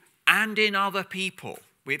you and in other people.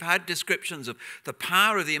 We've had descriptions of the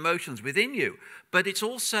power of the emotions within you, but it's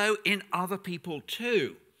also in other people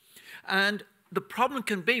too. And the problem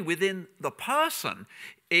can be within the person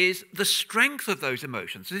is the strength of those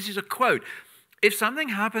emotions. This is a quote. If something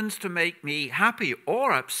happens to make me happy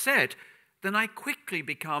or upset, then I quickly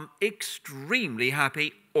become extremely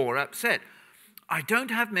happy or upset. I don't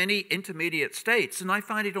have many intermediate states, and I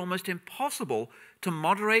find it almost impossible to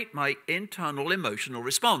moderate my internal emotional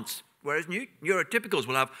response. Whereas neurotypicals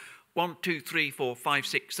will have 1, 2, 3, 4, 5,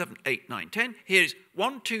 6, 7, 8, 9, 10. Here's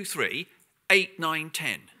 1, 2, 3, 8, 9,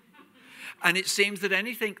 10. And it seems that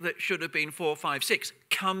anything that should have been 4, 5, 6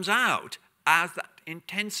 comes out as that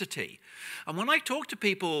intensity. And when I talk to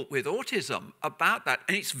people with autism about that,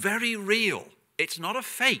 and it's very real, it's not a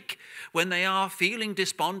fake, when they are feeling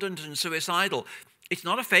despondent and suicidal, it's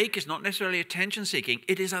not a fake, it's not necessarily attention-seeking,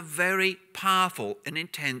 it is a very powerful and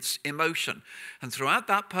intense emotion. And throughout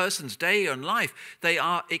that person's day and life, they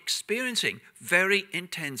are experiencing very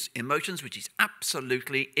intense emotions, which is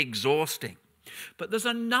absolutely exhausting. But there's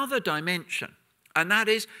another dimension, and that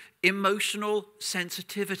is emotional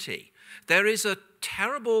sensitivity. There is a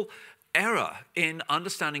terrible error in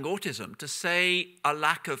understanding autism to say a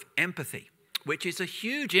lack of empathy, which is a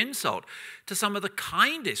huge insult to some of the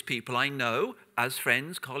kindest people I know as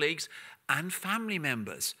friends, colleagues, and family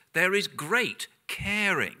members. There is great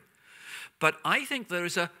caring. But I think there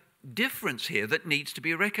is a difference here that needs to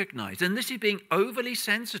be recognized, and this is being overly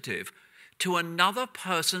sensitive to another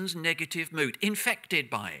person's negative mood, infected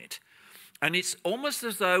by it. And it's almost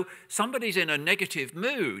as though somebody's in a negative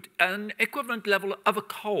mood, an equivalent level of a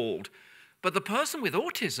cold, but the person with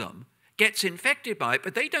autism gets infected by it,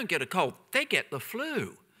 but they don't get a cold, they get the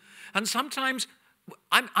flu. And sometimes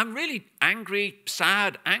I'm really angry,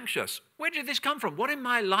 sad, anxious. Where did this come from? What in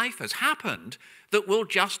my life has happened that will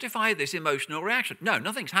justify this emotional reaction? No,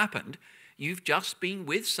 nothing's happened. You've just been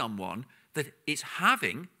with someone that is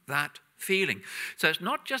having that feeling. So it's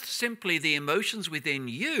not just simply the emotions within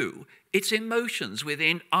you, it's emotions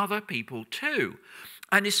within other people too.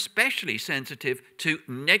 And especially sensitive to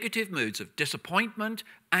negative moods of disappointment,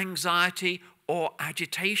 anxiety, or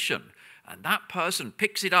agitation. And that person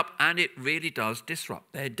picks it up and it really does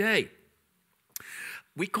disrupt their day.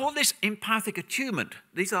 We call this empathic attunement.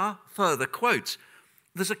 These are further quotes.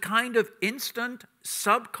 There's a kind of instant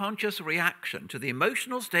subconscious reaction to the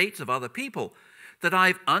emotional states of other people that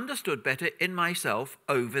I've understood better in myself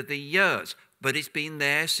over the years, but it's been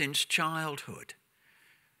there since childhood.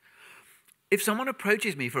 If someone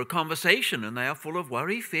approaches me for a conversation and they are full of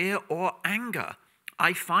worry, fear, or anger,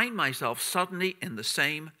 I find myself suddenly in the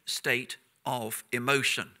same state of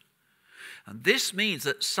emotion. And this means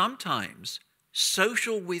that sometimes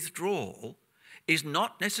social withdrawal is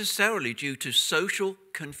not necessarily due to social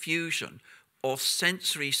confusion or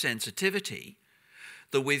sensory sensitivity.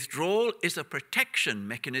 The withdrawal is a protection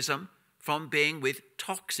mechanism from being with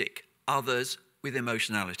toxic others with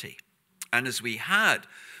emotionality. And as we had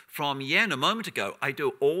from Yen a moment ago, I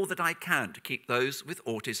do all that I can to keep those with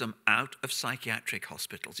autism out of psychiatric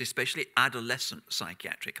hospitals, especially adolescent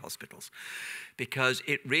psychiatric hospitals, because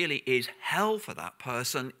it really is hell for that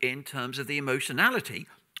person in terms of the emotionality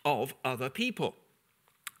of other people.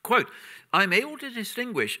 Quote, I'm able to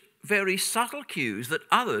distinguish very subtle cues that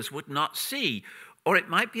others would not see, or it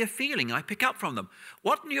might be a feeling I pick up from them.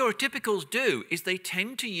 What neurotypicals do is they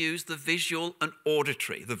tend to use the visual and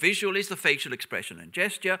auditory. The visual is the facial expression and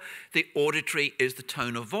gesture. The auditory is the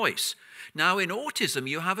tone of voice. Now, in autism,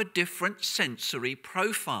 you have a different sensory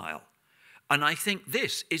profile. And I think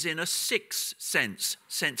this is in a sixth sense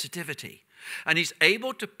sensitivity. And he's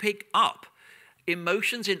able to pick up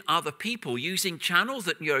emotions in other people using channels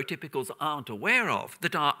that neurotypicals aren't aware of,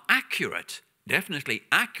 that are accurate. Definitely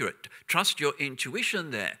accurate. Trust your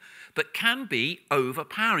intuition there, but can be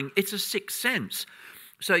overpowering. It's a sixth sense.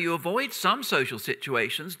 So you avoid some social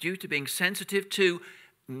situations due to being sensitive to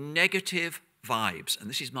negative vibes. And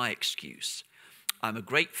this is my excuse. I'm a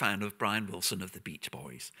great fan of Brian Wilson of the Beach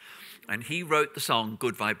Boys. And he wrote the song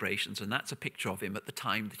Good Vibrations, and that's a picture of him at the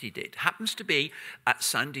time that he did. Happens to be at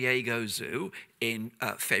San Diego Zoo in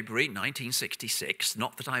February 1966.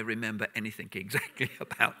 Not that I remember anything exactly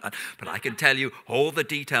about that, but I can tell you all the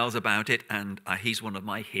details about it, and he's one of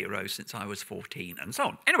my heroes since I was 14, and so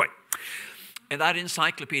on. Anyway, and that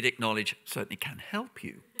encyclopedic knowledge certainly can help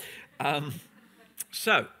you.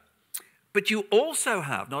 But you also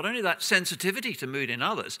have not only that sensitivity to mood in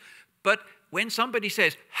others, but when somebody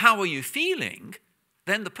says, how are you feeling?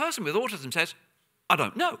 Then the person with autism says, I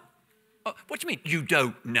don't know. What do you mean, you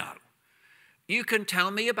don't know? You can tell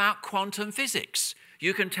me about quantum physics.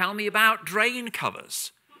 You can tell me about drain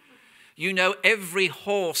covers. You know every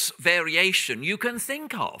horse variation you can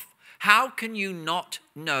think of. How can you not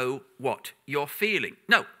know what you're feeling?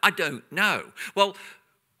 No, I don't know. Well,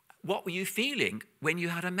 what were you feeling when you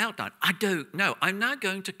had a meltdown? I don't know. I'm now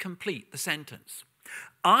going to complete the sentence.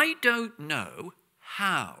 I don't know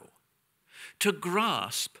how to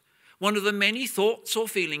grasp one of the many thoughts or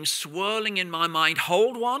feelings swirling in my mind,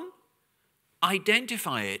 hold one,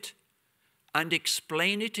 identify it, and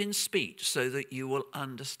explain it in speech so that you will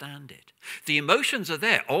understand it. The emotions are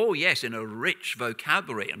there, oh yes, in a rich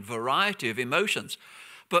vocabulary and variety of emotions,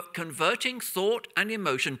 but converting thought and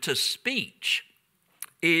emotion to speech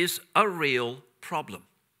is a real problem.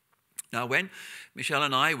 Now, when Michelle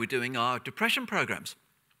and I were doing our depression programs,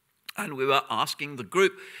 and we were asking the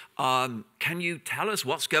group, can you tell us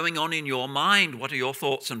what's going on in your mind? What are your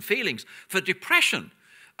thoughts and feelings for depression?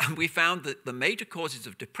 And we found that the major causes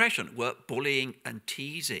of depression were bullying and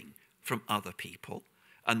teasing from other people,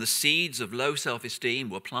 and the seeds of low self-esteem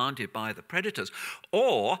were planted by the predators,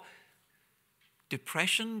 or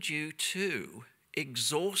depression due to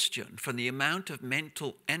exhaustion from the amount of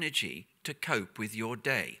mental energy to cope with your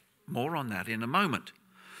day. More on that in a moment.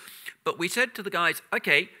 But we said to the guys,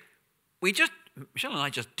 okay, Michelle and I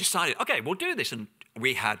just decided, okay, we'll do this. And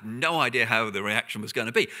we had no idea how the reaction was going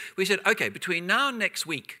to be. We said, okay, between now and next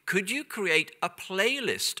week, could you create a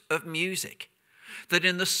playlist of music that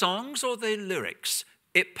in the songs or the lyrics,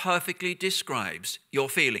 it perfectly describes your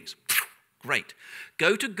feelings? Great.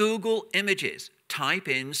 Go to Google Images, type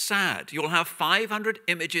in sad. You'll have 500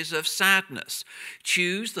 images of sadness.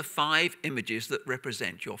 Choose the 5 images that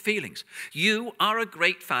represent your feelings. You are a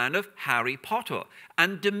great fan of Harry Potter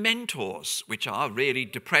and Dementors, which are really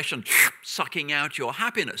depression sucking out your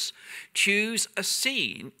happiness. Choose a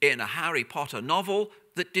scene in a Harry Potter novel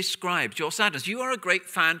that describes your sadness. You are a great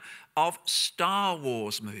fan of Star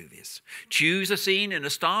Wars movies. Choose a scene in a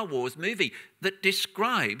Star Wars movie that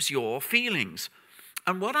describes your feelings.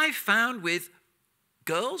 And what I've found with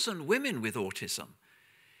girls and women with autism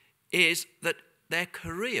is that their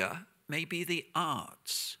career may be the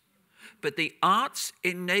arts, but the arts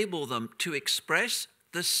enable them to express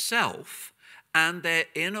the self and their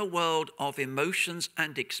inner world of emotions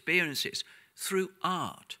and experiences through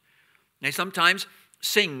art. They sometimes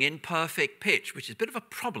sing in perfect pitch, which is a bit of a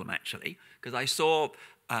problem, actually, because I saw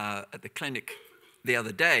at the clinic the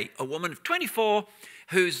other day a woman of 24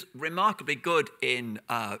 who's remarkably good in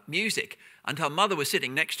music, and her mother was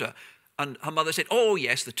sitting next to her, and her mother said, oh,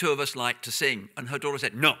 yes, the two of us like to sing. And her daughter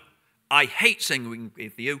said, no, I hate singing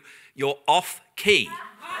with you. You're off key.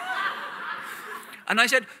 And I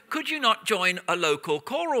said, could you not join a local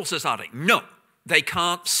choral society? No, they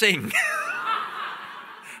can't sing.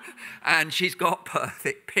 And she's got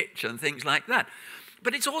perfect pitch and things like that.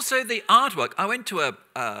 But it's also the artwork. I went to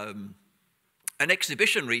an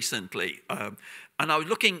exhibition recently, and I was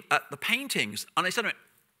looking at the paintings, and I said,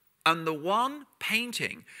 and the one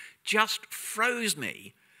painting just froze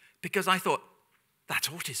me because I thought, that's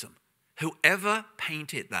autism. Whoever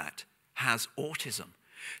painted that has autism.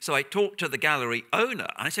 So I talked to the gallery owner,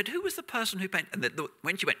 and I said, who was the person who painted? And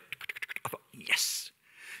when she went, I thought, yes,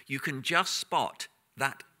 you can just spot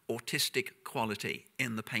that autistic quality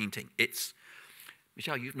in the painting. It's,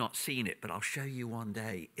 Michelle, you've not seen it, but I'll show you one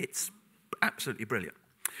day. It's absolutely brilliant.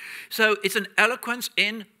 So it's an eloquence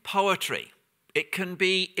in poetry. It can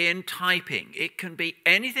be in typing. It can be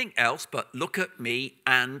anything else but look at me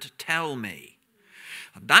and tell me.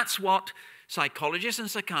 And that's what psychologists and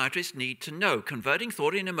psychiatrists need to know. Converting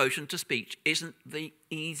thought and emotion to speech isn't the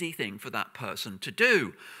easy thing for that person to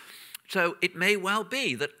do. So it may well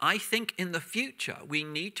be that I think in the future we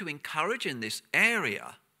need to encourage in this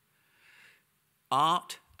area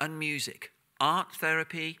art and music, art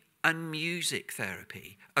therapy and music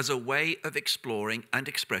therapy as a way of exploring and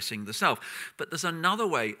expressing the self. But there's another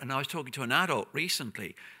way, and I was talking to an adult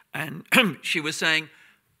recently, and she was saying,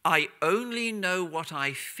 I only know what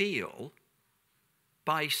I feel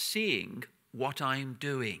by seeing what I'm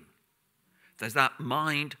doing. There's that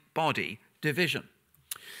mind-body division.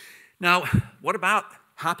 Now, what about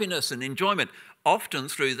happiness and enjoyment? Often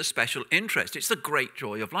through the special interest. It's the great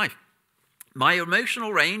joy of life. My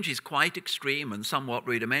emotional range is quite extreme and somewhat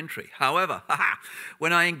rudimentary. However,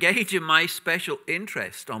 when I engage in my special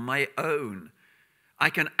interest on my own, I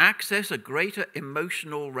can access a greater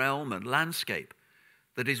emotional realm and landscape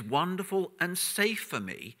that is wonderful and safe for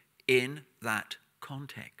me in that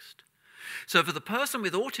context. So for the person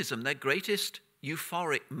with autism, their greatest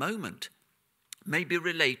euphoric moment may be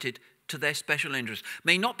related to their special interest.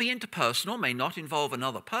 May not be interpersonal, may not involve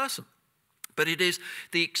another person, but it is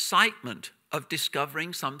the excitement of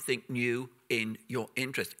discovering something new in your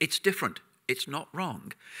interest. It's different. It's not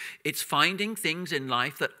wrong. It's finding things in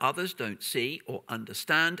life that others don't see or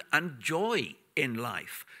understand, and joy in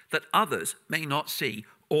life that others may not see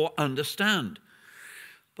or understand.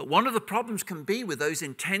 But one of the problems can be with those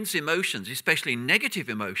intense emotions, especially negative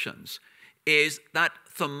emotions, is that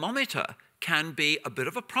thermometer can be a bit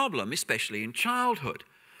of a problem, especially in childhood,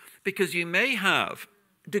 because you may have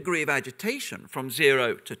a degree of agitation from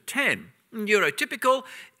 0 to 10. Neurotypical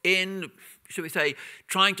in, should we say,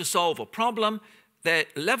 trying to solve a problem, their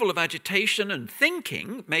level of agitation and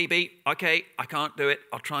thinking may be, okay, I can't do it,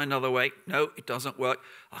 I'll try another way. No, it doesn't work.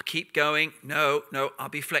 I'll keep going. No, I'll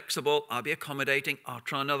be flexible, I'll be accommodating, I'll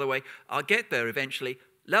try another way. I'll get there eventually.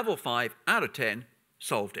 Level 5 out of 10,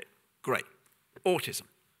 solved it. Great. Autism.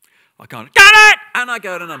 I can't get it! And I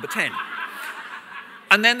go to number 10.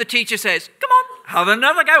 And then the teacher says, come on, have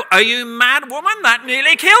another go. Are you mad, woman? That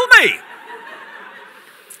nearly killed me.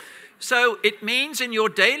 So it means in your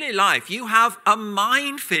daily life you have a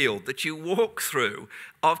minefield that you walk through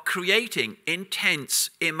of creating intense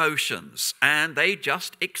emotions, and they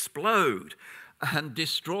just explode. and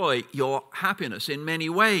destroy your happiness in many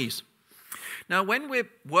ways. Now, when we're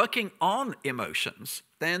working on emotions,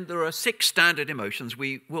 then there are 6 standard emotions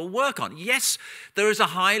we will work on. Yes, there is a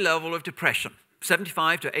high level of depression.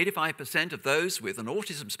 75 to 85% of those with an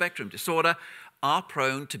autism spectrum disorder are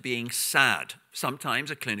prone to being sad, sometimes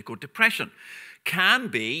a clinical depression. Can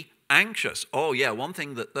be anxious. Oh yeah, one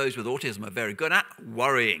thing that those with autism are very good at,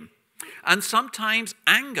 worrying. And sometimes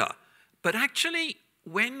anger. But actually,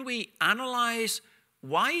 when we analyze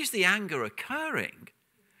why is the anger occurring,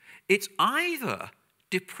 it's either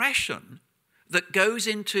depression that goes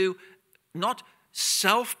into not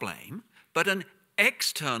self-blame, but an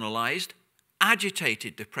externalized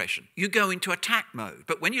agitated depression. You go into attack mode.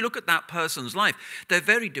 But when you look at that person's life, they're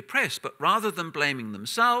very depressed, but rather than blaming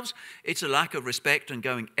themselves, it's a lack of respect and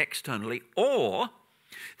going externally. Or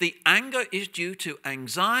the anger is due to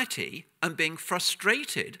anxiety and being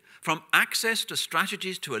frustrated from access to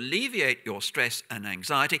strategies to alleviate your stress and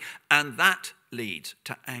anxiety, and that leads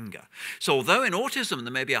to anger. So although in autism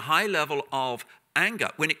there may be a high level of anger,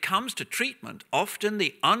 when it comes to treatment, often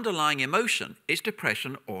the underlying emotion is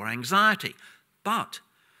depression or anxiety. But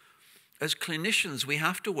as clinicians, we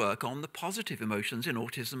have to work on the positive emotions in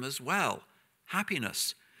autism as well,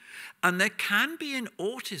 happiness. And there can be in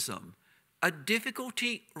autism a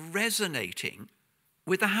difficulty resonating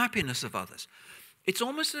with the happiness of others. It's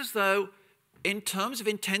almost as though, in terms of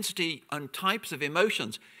intensity and types of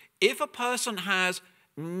emotions, if a person has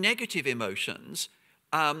negative emotions,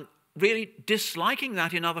 really disliking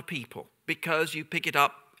that in other people because you pick it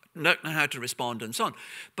up, don't know how to respond and so on,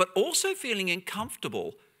 but also feeling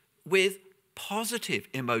uncomfortable with positive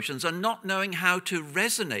emotions and not knowing how to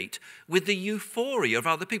resonate with the euphoria of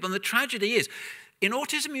other people. And the tragedy is, in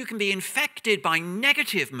autism you can be infected by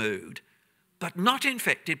negative mood, but not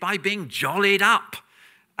infected by being jollied up.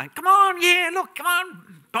 And come on, yeah, look, come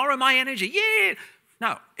on, borrow my energy, yeah.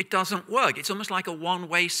 No, it doesn't work. It's almost like a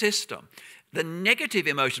one-way system. The negative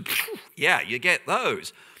emotions, yeah, you get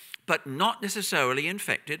those, but not necessarily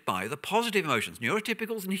infected by the positive emotions.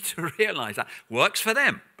 Neurotypicals need to realize that. Works for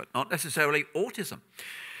them, but not necessarily autism.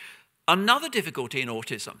 Another difficulty in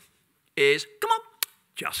autism is, come on,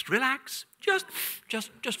 just relax. Just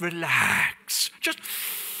relax. Just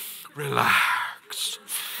relax.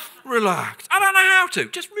 Relax. I don't know how to.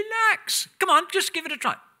 Just relax. Come on, just give it a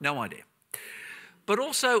try. No idea. But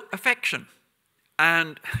also affection.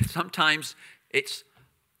 And sometimes it's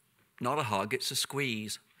not a hug, it's a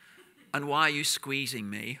squeeze. And why are you squeezing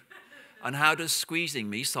me? And how does squeezing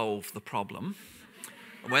me solve the problem?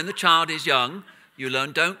 And when the child is young, you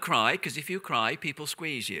learn don't cry, because if you cry, people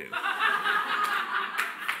squeeze you.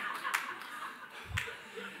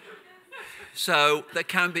 So there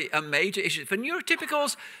can be a major issue. For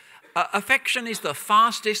neurotypicals, affection is the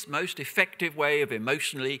fastest, most effective way of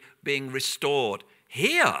emotionally being restored.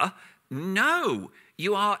 Here, no,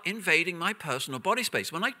 you are invading my personal body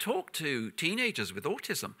space. When I talk to teenagers with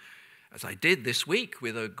autism, as I did this week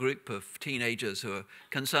with a group of teenagers who are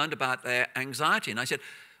concerned about their anxiety, and I said,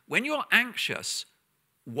 when you're anxious,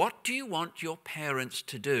 what do you want your parents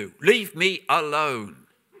to do? Leave me alone.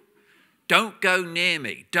 Don't go near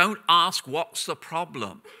me. Don't ask what's the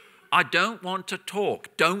problem. I don't want to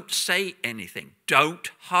talk. Don't say anything.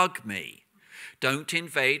 Don't hug me. Don't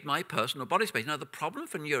invade my personal body space. Now, the problem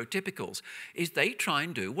for neurotypicals is they try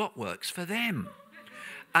and do what works for them.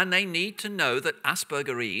 And they need to know that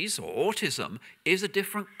Aspergerese or autism is a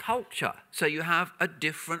different culture. So you have a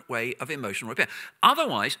different way of emotional repair.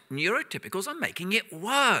 Otherwise, neurotypicals are making it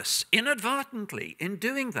worse inadvertently in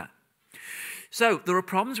doing that. So there are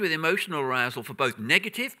problems with emotional arousal for both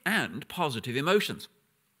negative and positive emotions.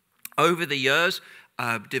 Over the years,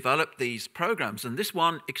 I've developed these programs, and this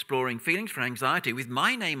one, Exploring Feelings for Anxiety, with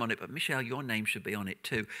my name on it, but Michelle, your name should be on it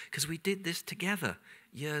too, because we did this together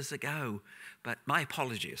years ago. But my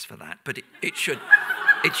apologies for that, but it should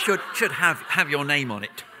have your name on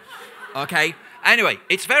it. Okay? Anyway,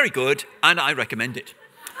 it's very good, and I recommend it.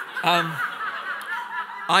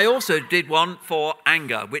 I also did one for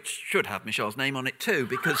anger, which should have Michelle's name on it too,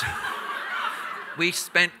 because we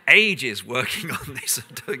spent ages working on this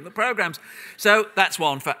and doing the programs. So that's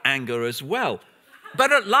one for anger as well.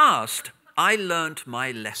 But at last, I learned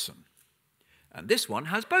my lesson. And this one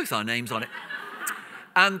has both our names on it.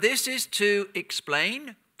 And this is to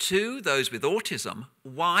explain to those with autism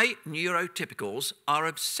why neurotypicals are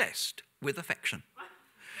obsessed with affection.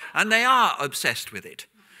 And they are obsessed with it.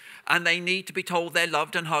 And they need to be told they're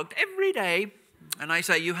loved and hugged every day. And I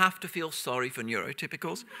say, you have to feel sorry for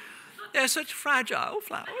neurotypicals. They're such fragile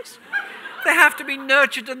flowers. They have to be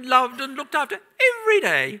nurtured and loved and looked after every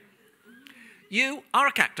day. You are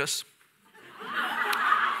a cactus.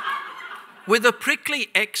 with a prickly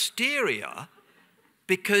exterior,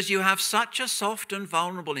 because you have such a soft and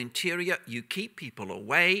vulnerable interior, you keep people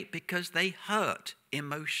away because they hurt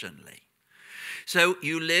emotionally. So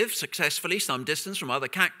you live successfully some distance from other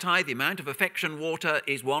cacti. The amount of affection water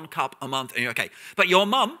is 1 cup a month, and you're okay. But your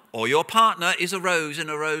mum or your partner is a rose in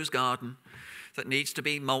a rose garden that needs to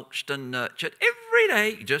be mulched and nurtured every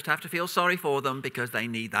day. You just have to feel sorry for them because they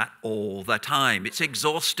need that all the time. It's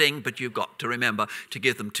exhausting, but you've got to remember to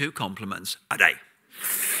give them 2 compliments a day.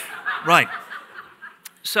 Right.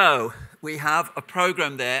 So we have a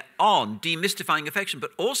program there on demystifying affection,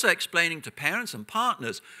 but also explaining to parents and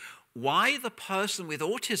partners why the person with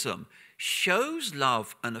autism shows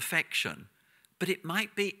love and affection, but it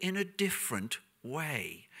might be in a different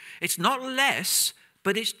way. It's not less,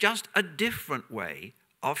 but it's just a different way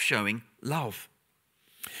of showing love.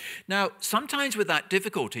 Now, sometimes with that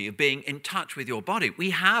difficulty of being in touch with your body,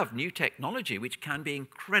 we have new technology which can be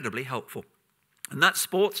incredibly helpful. And that's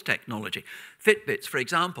sports technology. Fitbits, for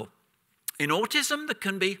example. In autism, there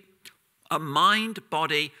can be a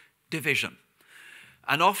mind-body division.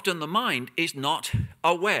 And often the mind is not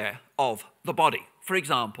aware of the body. For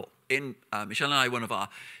example, in Michelle and I, one of our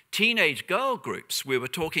teenage girl groups, we were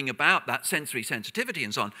talking about that sensory sensitivity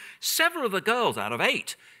and so on. Several of the girls out of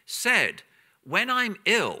 8 said, when I'm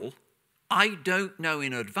ill, I don't know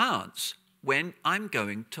in advance when I'm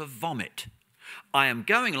going to vomit. I am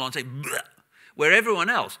going along and saying, bleh, where everyone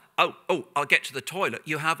else, oh, I'll get to the toilet.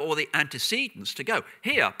 You have all the antecedents to go.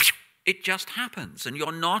 Here, it just happens, and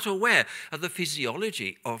you're not aware of the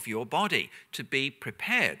physiology of your body to be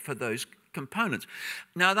prepared for those components.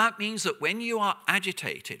 Now, that means that when you are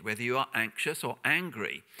agitated, whether you are anxious or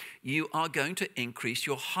angry, you are going to increase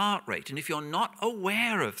your heart rate. And if you're not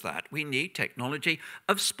aware of that, we need technology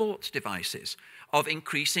of sports devices, of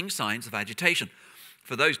increasing signs of agitation.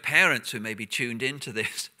 For those parents who may be tuned into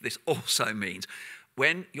this, this also means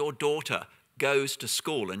when your daughter goes to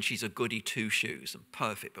school and she's a goody two-shoes and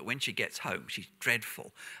perfect, but when she gets home, she's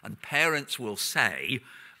dreadful. And parents will say,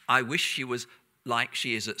 I wish she was like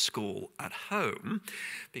she is at school at home,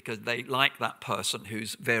 because they like that person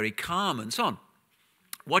who's very calm and so on.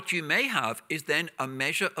 What you may have is then a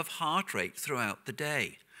measure of heart rate throughout the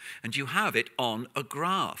day, and you have it on a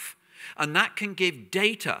graph. And that can give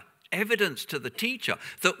data, evidence to the teacher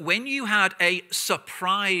that when you had a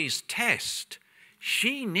surprise test,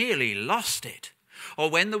 she nearly lost it. Or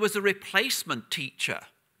when there was a replacement teacher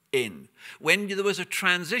in, when there was a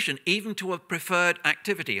transition even to a preferred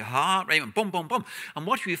activity, heart rate, boom, boom, boom. And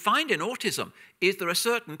what you find in autism is there are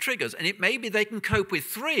certain triggers, and it may be they can cope with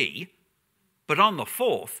 3, but on the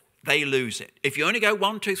 4th, they lose it. If you only go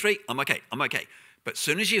 1, 2, 3, I'm okay. But as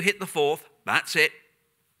soon as you hit the 4th, that's it,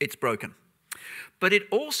 it's broken. But it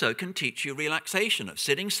also can teach you relaxation of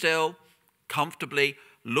sitting still, comfortably,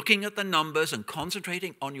 looking at the numbers and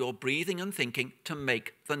concentrating on your breathing and thinking to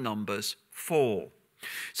make the numbers fall.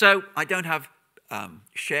 So I don't have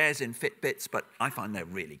shares in Fitbits, but I find they're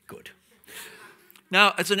really good.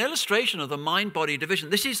 Now, as an illustration of the mind-body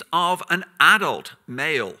division, this is of an adult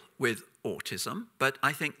male with autism, but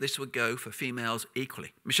I think this would go for females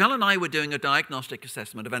equally. Michelle and I were doing a diagnostic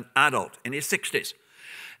assessment of an adult in his 60s.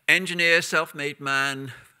 Engineer, self-made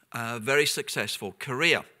man, very successful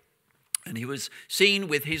career. And he was seen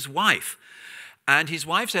with his wife. And his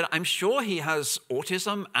wife said, I'm sure he has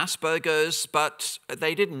autism, Asperger's, but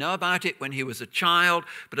they didn't know about it when he was a child.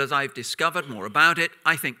 But as I've discovered more about it,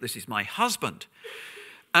 I think this is my husband.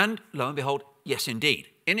 And lo and behold, yes, indeed.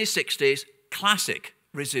 In his 60s, classic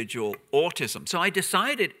residual autism. So I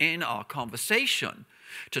decided in our conversation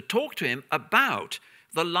to talk to him about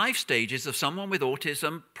the life stages of someone with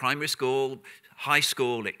autism, primary school, high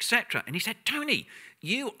school, etc. And he said, Tony,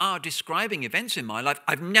 you are describing events in my life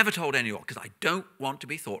I've never told anyone because I don't want to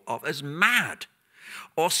be thought of as mad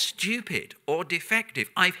or stupid or defective.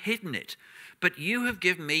 I've hidden it. But you have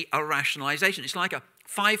given me a rationalization. It's like a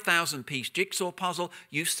 5,000-piece jigsaw puzzle.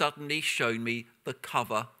 You've suddenly shown me the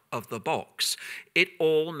cover of the box. It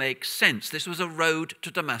all makes sense. This was a road to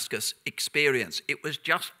Damascus experience. It was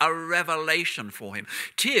just a revelation for him.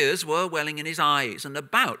 Tears were welling in his eyes and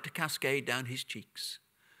about to cascade down his cheeks.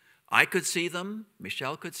 I could see them,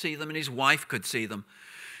 Michelle could see them, and his wife could see them.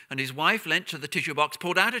 And his wife leant to the tissue box,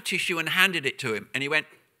 pulled out a tissue and handed it to him. And he went,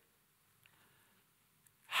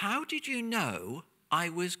 how did you know I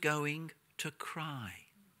was going to cry?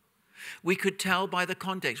 We could tell by the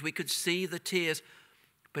context. We could see the tears.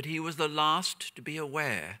 But he was the last to be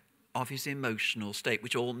aware of his emotional state,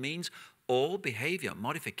 which all means all behavior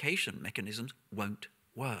modification mechanisms won't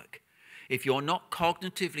work. If you're not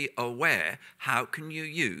cognitively aware, how can you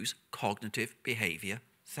use cognitive behavior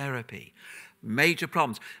therapy? major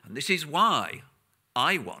problems. And this is why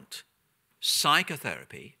I want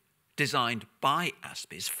psychotherapy designed by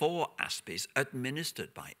Aspies, for Aspies,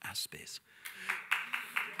 administered by Aspies.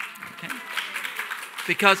 Okay?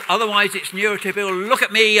 Because otherwise it's neurotypical, look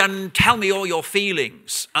at me and tell me all your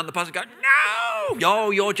feelings. And the person goes, no,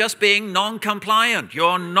 you're just being non-compliant.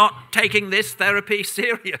 You're not taking this therapy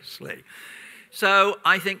seriously. So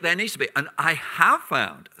I think there needs to be, and I have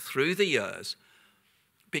found through the years,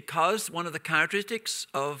 because one of the characteristics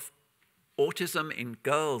of autism in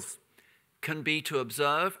girls can be to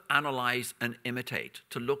observe, analyze, and imitate,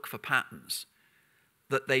 to look for patterns,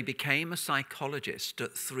 that they became a psychologist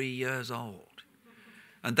at 3 years old.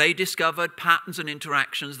 And they discovered patterns and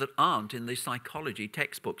interactions that aren't in the psychology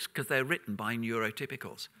textbooks because they're written by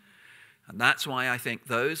neurotypicals. And that's why I think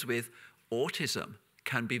those with autism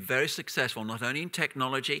can be very successful, not only in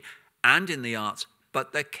technology and in the arts,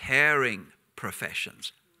 but they're caring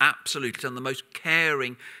professions. Absolutely, some of the most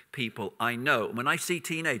caring people I know. When I see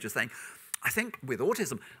teenagers saying, I think with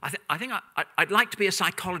autism, I'd like to be a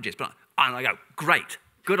psychologist, and I go, great,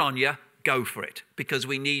 good on you. Go for it, because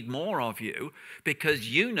we need more of you, because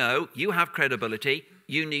you know you have credibility,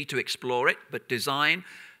 you need to explore it, but design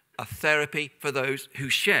a therapy for those who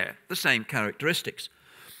share the same characteristics.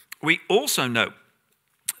 We also know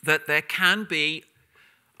that there can be,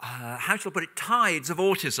 how shall I put it, tides of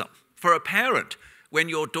autism. For a parent, when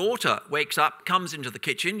your daughter wakes up, comes into the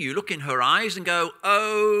kitchen, you look in her eyes and go,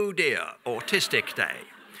 oh dear, autistic day.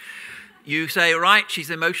 You say, right,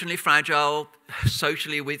 she's emotionally fragile,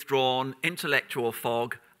 socially withdrawn, intellectual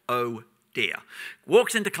fog, oh dear.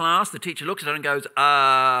 Walks into class, the teacher looks at her and goes,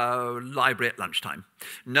 library at lunchtime.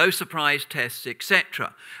 No surprise tests,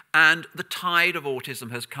 etc. And the tide of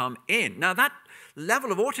autism has come in. Now that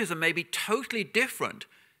level of autism may be totally different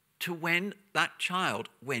to when that child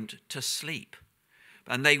went to sleep.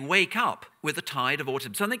 And they wake up with a tide of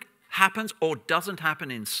autism. Something happens or doesn't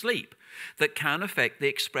happen in sleep that can affect the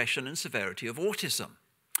expression and severity of autism.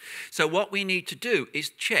 So what we need to do is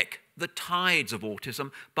check the tides of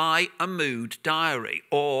autism by a mood diary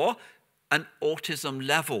or an autism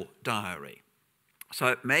level diary. So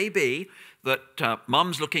it may be that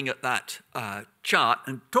mum's looking at that chart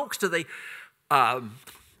and talks to the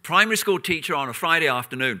primary school teacher on a Friday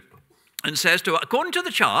afternoon and says to her, according to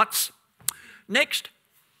the charts, next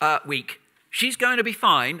week she's going to be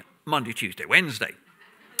fine Monday, Tuesday, Wednesday.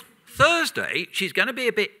 Thursday, she's going to be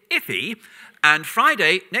a bit iffy, and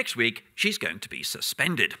Friday next week, she's going to be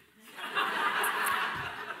suspended.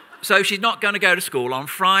 So she's not going to go to school on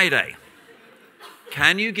Friday.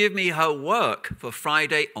 Can you give me her work for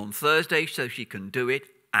Friday on Thursday so she can do it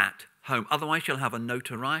at home? Otherwise, she'll have a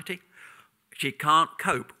notoriety. She can't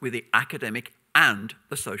cope with the academic and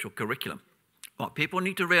the social curriculum. What people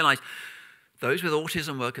need to realize, those with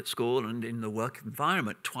autism work at school and in the work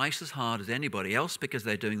environment twice as hard as anybody else because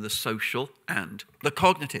they're doing the social and the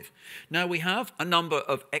cognitive. Now, we have a number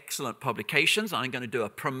of excellent publications. I'm going to do a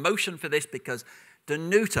promotion for this because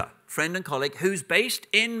Danuta, friend and colleague, who's based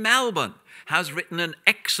in Melbourne, has written an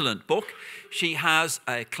excellent book. She has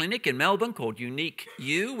a clinic in Melbourne called Unique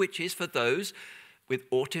You, which is for those with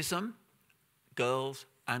autism, girls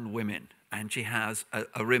and women. And she has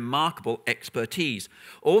a remarkable expertise.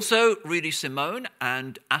 Also, Rudy Simone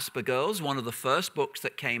and Asper Girls, one of the first books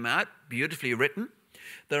that came out, beautifully written.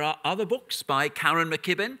 There are other books by Karen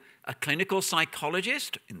McKibben, a clinical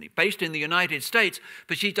psychologist based in the United States,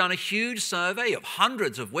 but she's done a huge survey of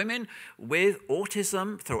hundreds of women with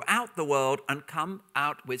autism throughout the world and come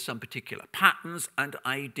out with some particular patterns and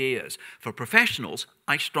ideas. For professionals,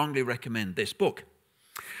 I strongly recommend this book.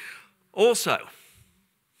 Also,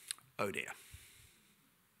 oh dear.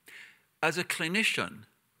 As a clinician,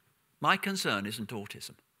 my concern isn't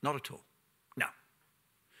autism. Not at all. No.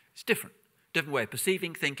 It's different. Different way of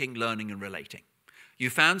perceiving, thinking, learning, and relating. You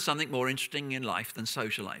found something more interesting in life than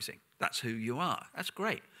socializing. That's who you are. That's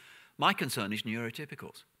great. My concern is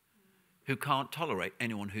neurotypicals who can't tolerate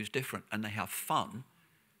anyone who's different, and they have fun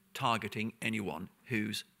targeting anyone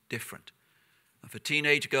who's different. And for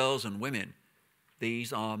teenage girls and women,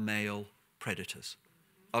 these are male predators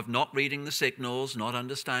of not reading the signals, not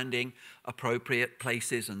understanding appropriate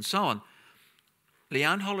places, and so on.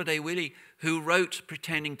 Leanne Holiday-Willey, who wrote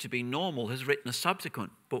Pretending to be Normal, has written a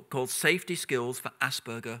subsequent book called Safety Skills for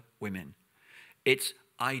Asperger Women. It's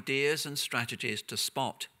ideas and strategies to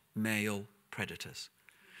spot male predators.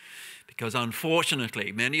 Because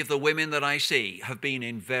unfortunately, many of the women that I see have been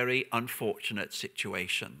in very unfortunate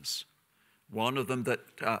situations. One of them that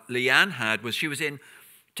Leanne had was she was in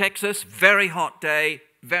Texas, very hot day,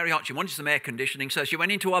 very hot. She wanted some air conditioning, so she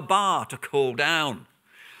went into a bar to cool down.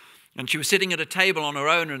 And she was sitting at a table on her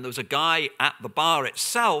own, and there was a guy at the bar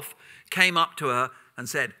itself, came up to her and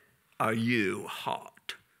said, "Are you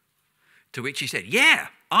hot?" To which she said, "Yeah,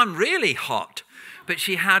 I'm really hot." But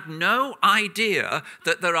she had no idea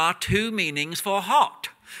that there are two meanings for hot.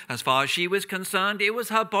 As far as she was concerned, it was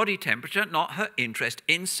her body temperature, not her interest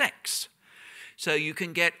in sex. So you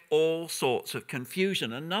can get all sorts of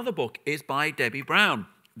confusion. Another book is by Debbie Brown,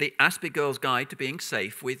 The Aspie Girl's Guide to Being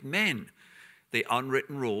Safe with Men. The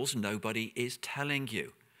unwritten rules nobody is telling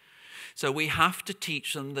you. So we have to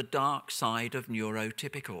teach them the dark side of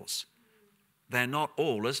neurotypicals. They're not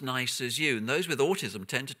all as nice as you. And those with autism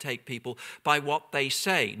tend to take people by what they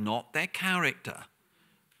say, not their character,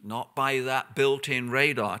 not by that built-in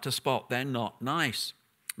radar to spot they're not nice.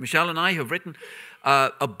 Michelle and I have written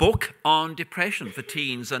a book on depression for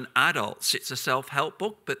teens and adults. It's a self-help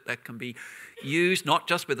book, but that can be used not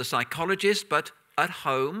just with a psychologist, but at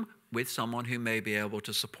home with someone who may be able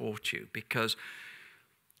to support you, because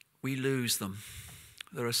we lose them.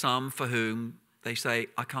 There are some for whom they say,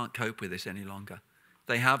 "I can't cope with this any longer."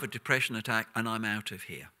 They have a depression attack and I'm out of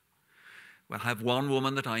here. Well, I have one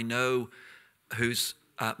woman that I know who's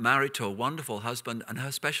married to a wonderful husband, and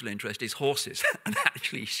her special interest is horses. And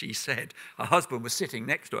actually she said, her husband was sitting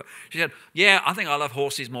next to her. She said, "Yeah, I think I love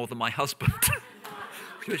horses more than my husband."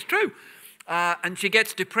 Which was true. And she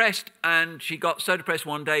gets depressed, and she got so depressed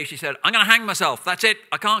one day, she said, "I'm going to hang myself. That's it.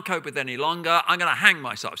 I can't cope with it any longer. I'm going to hang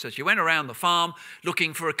myself." So she went around the farm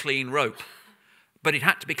looking for a clean rope, but it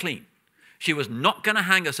had to be clean. She was not going to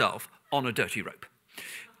hang herself on a dirty rope.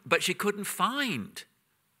 But she couldn't find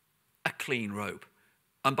a clean rope.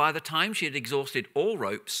 And by the time she had exhausted all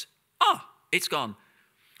ropes, it's gone.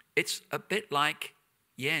 It's a bit like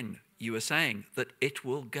Yen, you were saying, that it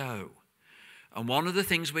will go. And one of the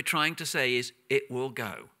things we're trying to say is it will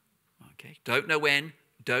go. Okay? Don't know when,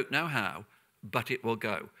 don't know how, but it will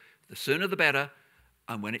go. The sooner the better,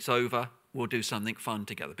 and when it's over, we'll do something fun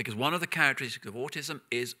together. Because one of the characteristics of autism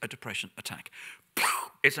is a depression attack.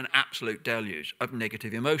 It's an absolute deluge of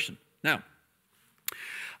negative emotion. Now,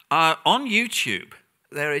 on YouTube,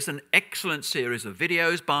 there is an excellent series of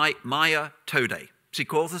videos by Maya Tode. She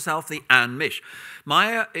calls herself the Anne Mish.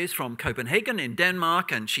 Maya is from Copenhagen in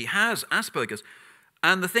Denmark, and she has Asperger's.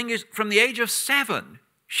 And the thing is, from the age of 7,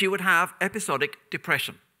 she would have episodic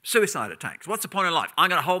depression, suicide attacks. What's the point of life? I'm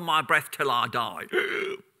going to hold my breath till I die.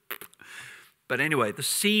 But anyway, the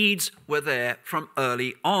seeds were there from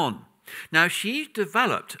early on. Now, she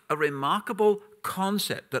developed a remarkable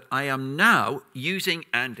concept that I am now using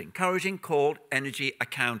and encouraging, called energy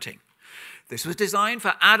accounting. This was designed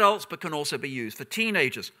for adults but can also be used for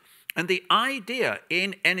teenagers. And the idea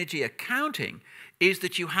in energy accounting is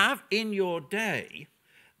that you have in your day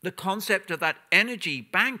the concept of that energy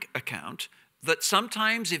bank account, that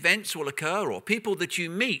sometimes events will occur or people that you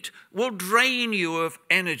meet will drain you of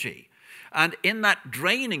energy. And in that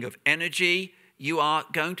draining of energy, you are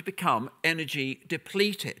going to become energy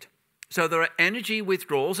depleted. So there are energy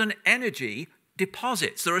withdrawals and energy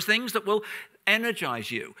deposits. There are things that will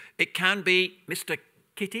energize you. It can be Mr.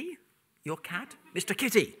 Kitty, your cat. Mr.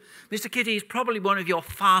 Kitty. Mr. Kitty is probably one of your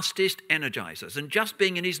fastest energizers, and just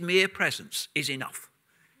being in his mere presence is enough.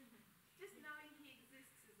 Just knowing he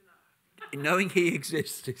exists is enough. Knowing he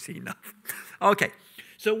exists is enough. Okay,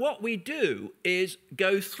 so what we do is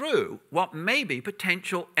go through what may be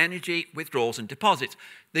potential energy withdrawals and deposits.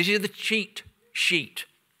 This is the cheat sheet.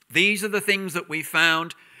 These are the things that we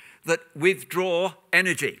found that withdraw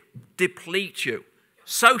energy, deplete you.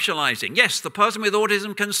 Socializing. Yes, the person with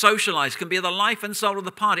autism can socialize, can be the life and soul of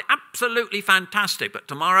the party. Absolutely fantastic. But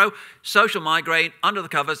tomorrow, social migraine, under the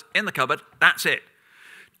covers, in the cupboard, that's it.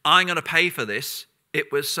 I'm going to pay for this.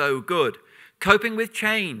 It was so good. Coping with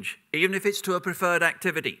change, even if it's to a preferred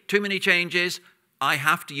activity. Too many changes, I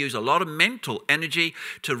have to use a lot of mental energy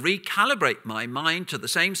to recalibrate my mind to the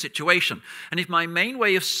same situation. And if my main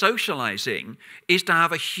way of socializing is to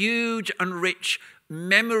have a huge and rich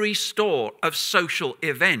memory store of social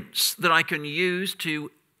events that I can use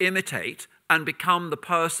to imitate and become the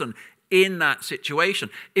person in that situation.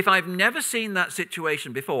 If I've never seen that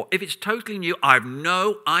situation before, if it's totally new, I have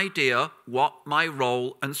no idea what my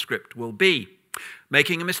role and script will be.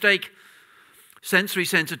 Making a mistake. Sensory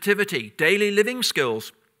sensitivity, daily living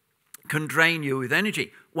skills can drain you with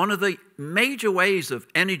energy. One of the major ways of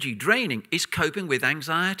energy draining is coping with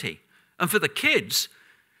anxiety. And for the kids,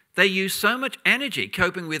 they use so much energy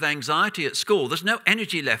coping with anxiety at school, there's no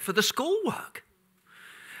energy left for the schoolwork.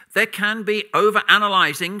 There can be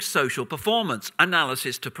over-analyzing social performance,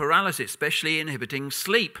 analysis to paralysis, especially inhibiting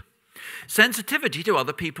sleep. Sensitivity to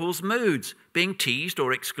other people's moods, being teased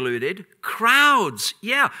or excluded. Crowds,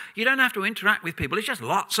 yeah, you don't have to interact with people, it's just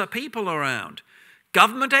lots of people around.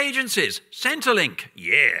 Government agencies, Centrelink,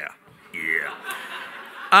 yeah.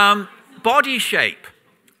 Body shape,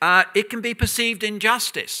 it can be perceived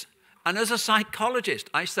injustice. And as a psychologist,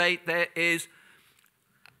 I say there is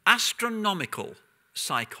astronomical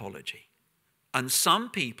psychology. And some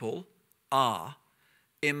people are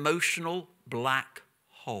emotional black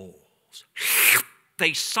holes.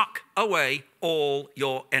 They suck away all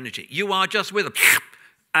your energy. You are just with them,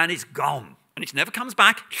 and it's gone. And it never comes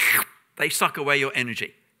back. They suck away your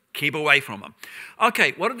energy. Keep away from them.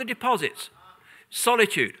 Okay, what are the deposits?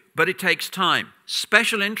 Solitude, but it takes time.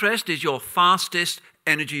 Special interest is your fastest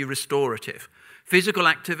energy restorative. Physical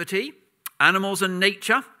activity, animals and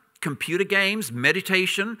nature, computer games,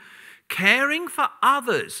 meditation, caring for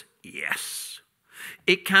others, yes.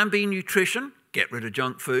 It can be nutrition, get rid of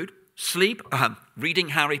junk food, sleep, reading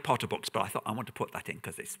Harry Potter books, but I thought I want to put that in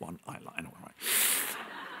because this one I like.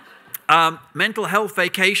 Right. Mental health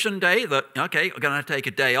vacation day, okay, I'm going to take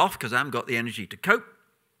a day off because I haven't got the energy to cope.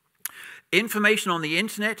 Information on the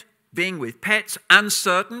internet, being with pets, and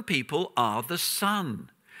certain people are the sun.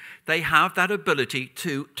 They have that ability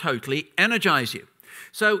to totally energize you.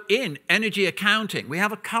 So in energy accounting, we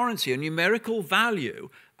have a currency, a numerical value,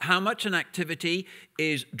 how much an activity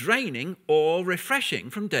is draining or refreshing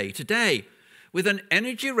from day to day, with an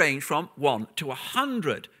energy range from 1 to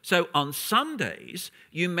 100. So on Sundays,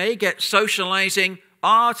 you may get socializing.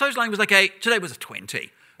 Socializing was okay, today was a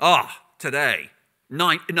 20. Today,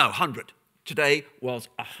 100. Today was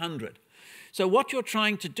 100. So what you're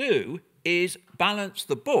trying to do is balance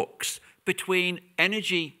the books between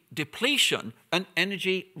energy depletion and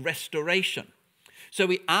energy restoration. So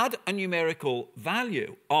we add a numerical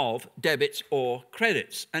value of debits or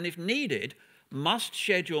credits, and if needed, must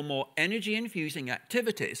schedule more energy-infusing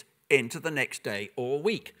activities into the next day or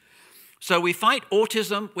week. So we fight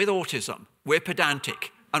autism with autism. We're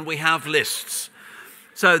pedantic, and we have lists.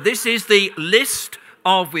 So this is the list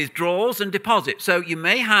of withdrawals and deposits. So you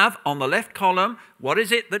may have on the left column, what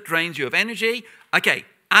is it that drains you of energy? Okay,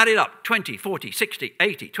 add it up, 20, 40, 60,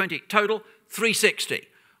 80, 20, total 360.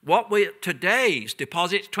 What were today's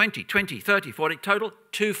deposits? 20, 20, 30, 40, total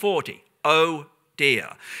 240. Oh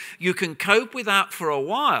dear. You can cope with that for a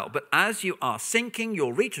while, but as you are sinking,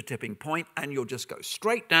 you'll reach a tipping point and you'll just go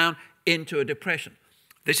straight down into a depression.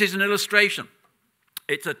 This is an illustration.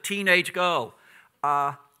 It's a teenage girl,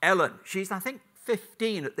 Ellen. She's, I think,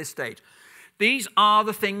 15 at this stage. These are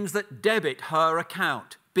the things that debit her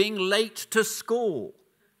account. Being late to school,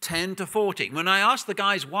 10 to 40. When I ask the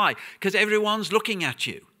guys why, because everyone's looking at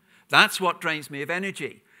you. That's what drains me of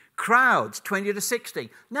energy. Crowds, 20 to 60.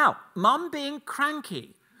 Now, mum being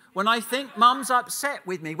cranky. When I think mum's upset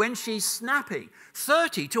with me, when she's snappy,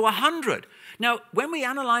 30 to 100. Now, when we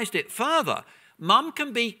analysed it further, mum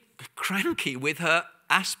can be cranky with her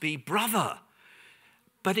Aspie brother.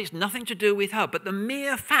 But it's nothing to do with her. But the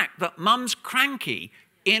mere fact that mum's cranky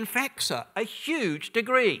infects her a huge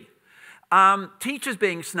degree. Teachers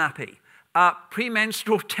being snappy.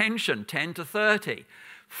 Premenstrual tension, 10 to 30.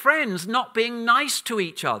 Friends not being nice to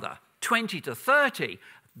each other, 20 to 30.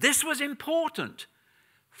 This was important.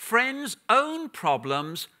 Friends' own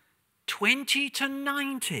problems, 20 to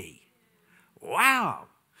 90. Wow.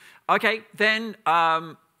 Okay, then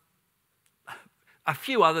a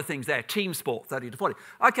few other things there. Team sport, 30 to 40.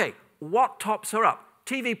 Okay, what tops her up?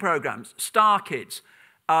 TV programs, Star Kids,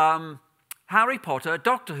 Harry Potter,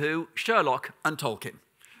 Doctor Who, Sherlock, and Tolkien.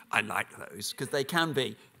 I like those because they can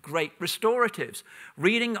be great restoratives.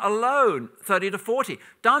 Reading alone, 30 to 40.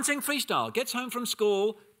 Dancing freestyle, gets home from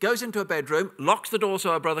school, goes into a bedroom, locks the door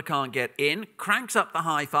so her brother can't get in, cranks up the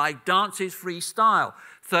hi-fi, dances freestyle,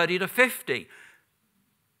 30 to 50.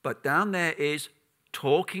 But down there is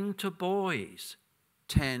talking to boys,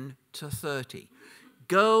 10 to 30.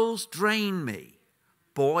 Girls drain me,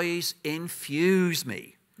 boys infuse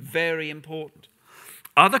me. Very important.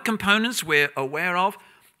 Other components we're aware of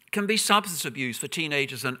can be substance abuse for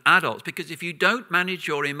teenagers and adults, because if you don't manage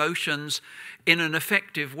your emotions in an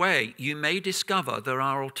effective way, you may discover there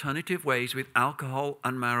are alternative ways with alcohol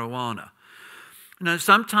and marijuana. Now,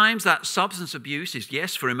 sometimes that substance abuse is,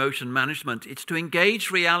 yes, for emotion management. It's to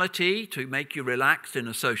engage reality, to make you relaxed in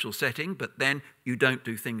a social setting, but then you don't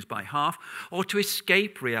do things by half, or to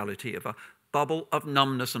escape reality of a bubble of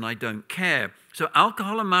numbness and I don't care. So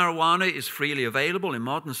alcohol and marijuana is freely available in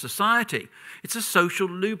modern society. It's a social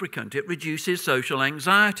lubricant. It reduces social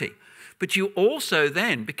anxiety. But you also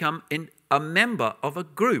then become a member of a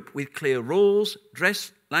group with clear rules,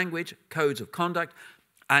 dress, language, codes of conduct,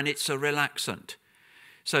 and it's a relaxant.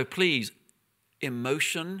 So please,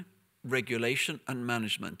 emotion regulation and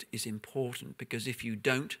management is important, because if you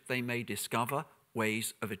don't, they may discover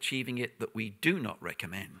ways of achieving it that we do not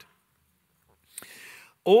recommend.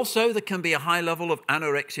 Also, there can be a high level of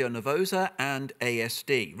anorexia nervosa and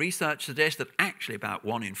ASD. Research suggests that actually about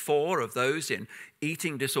 1 in 4 of those in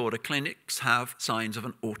eating disorder clinics have signs of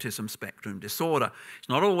an autism spectrum disorder. It's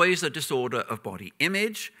not always a disorder of body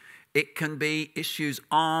image. It can be issues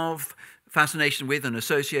of fascination with and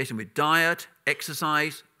association with diet,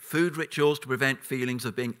 exercise, food rituals to prevent feelings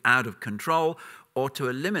of being out of control or to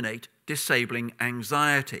eliminate disabling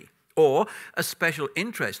anxiety, or a special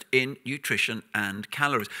interest in nutrition and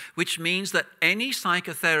calories, which means that any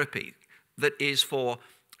psychotherapy that is for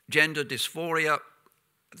gender dysphoria,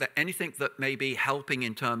 that anything that may be helping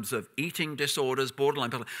in terms of eating disorders,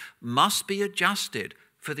 borderline, must be adjusted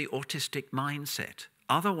for the autistic mindset.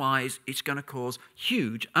 Otherwise, it's going to cause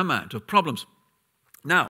huge amount of problems. Now,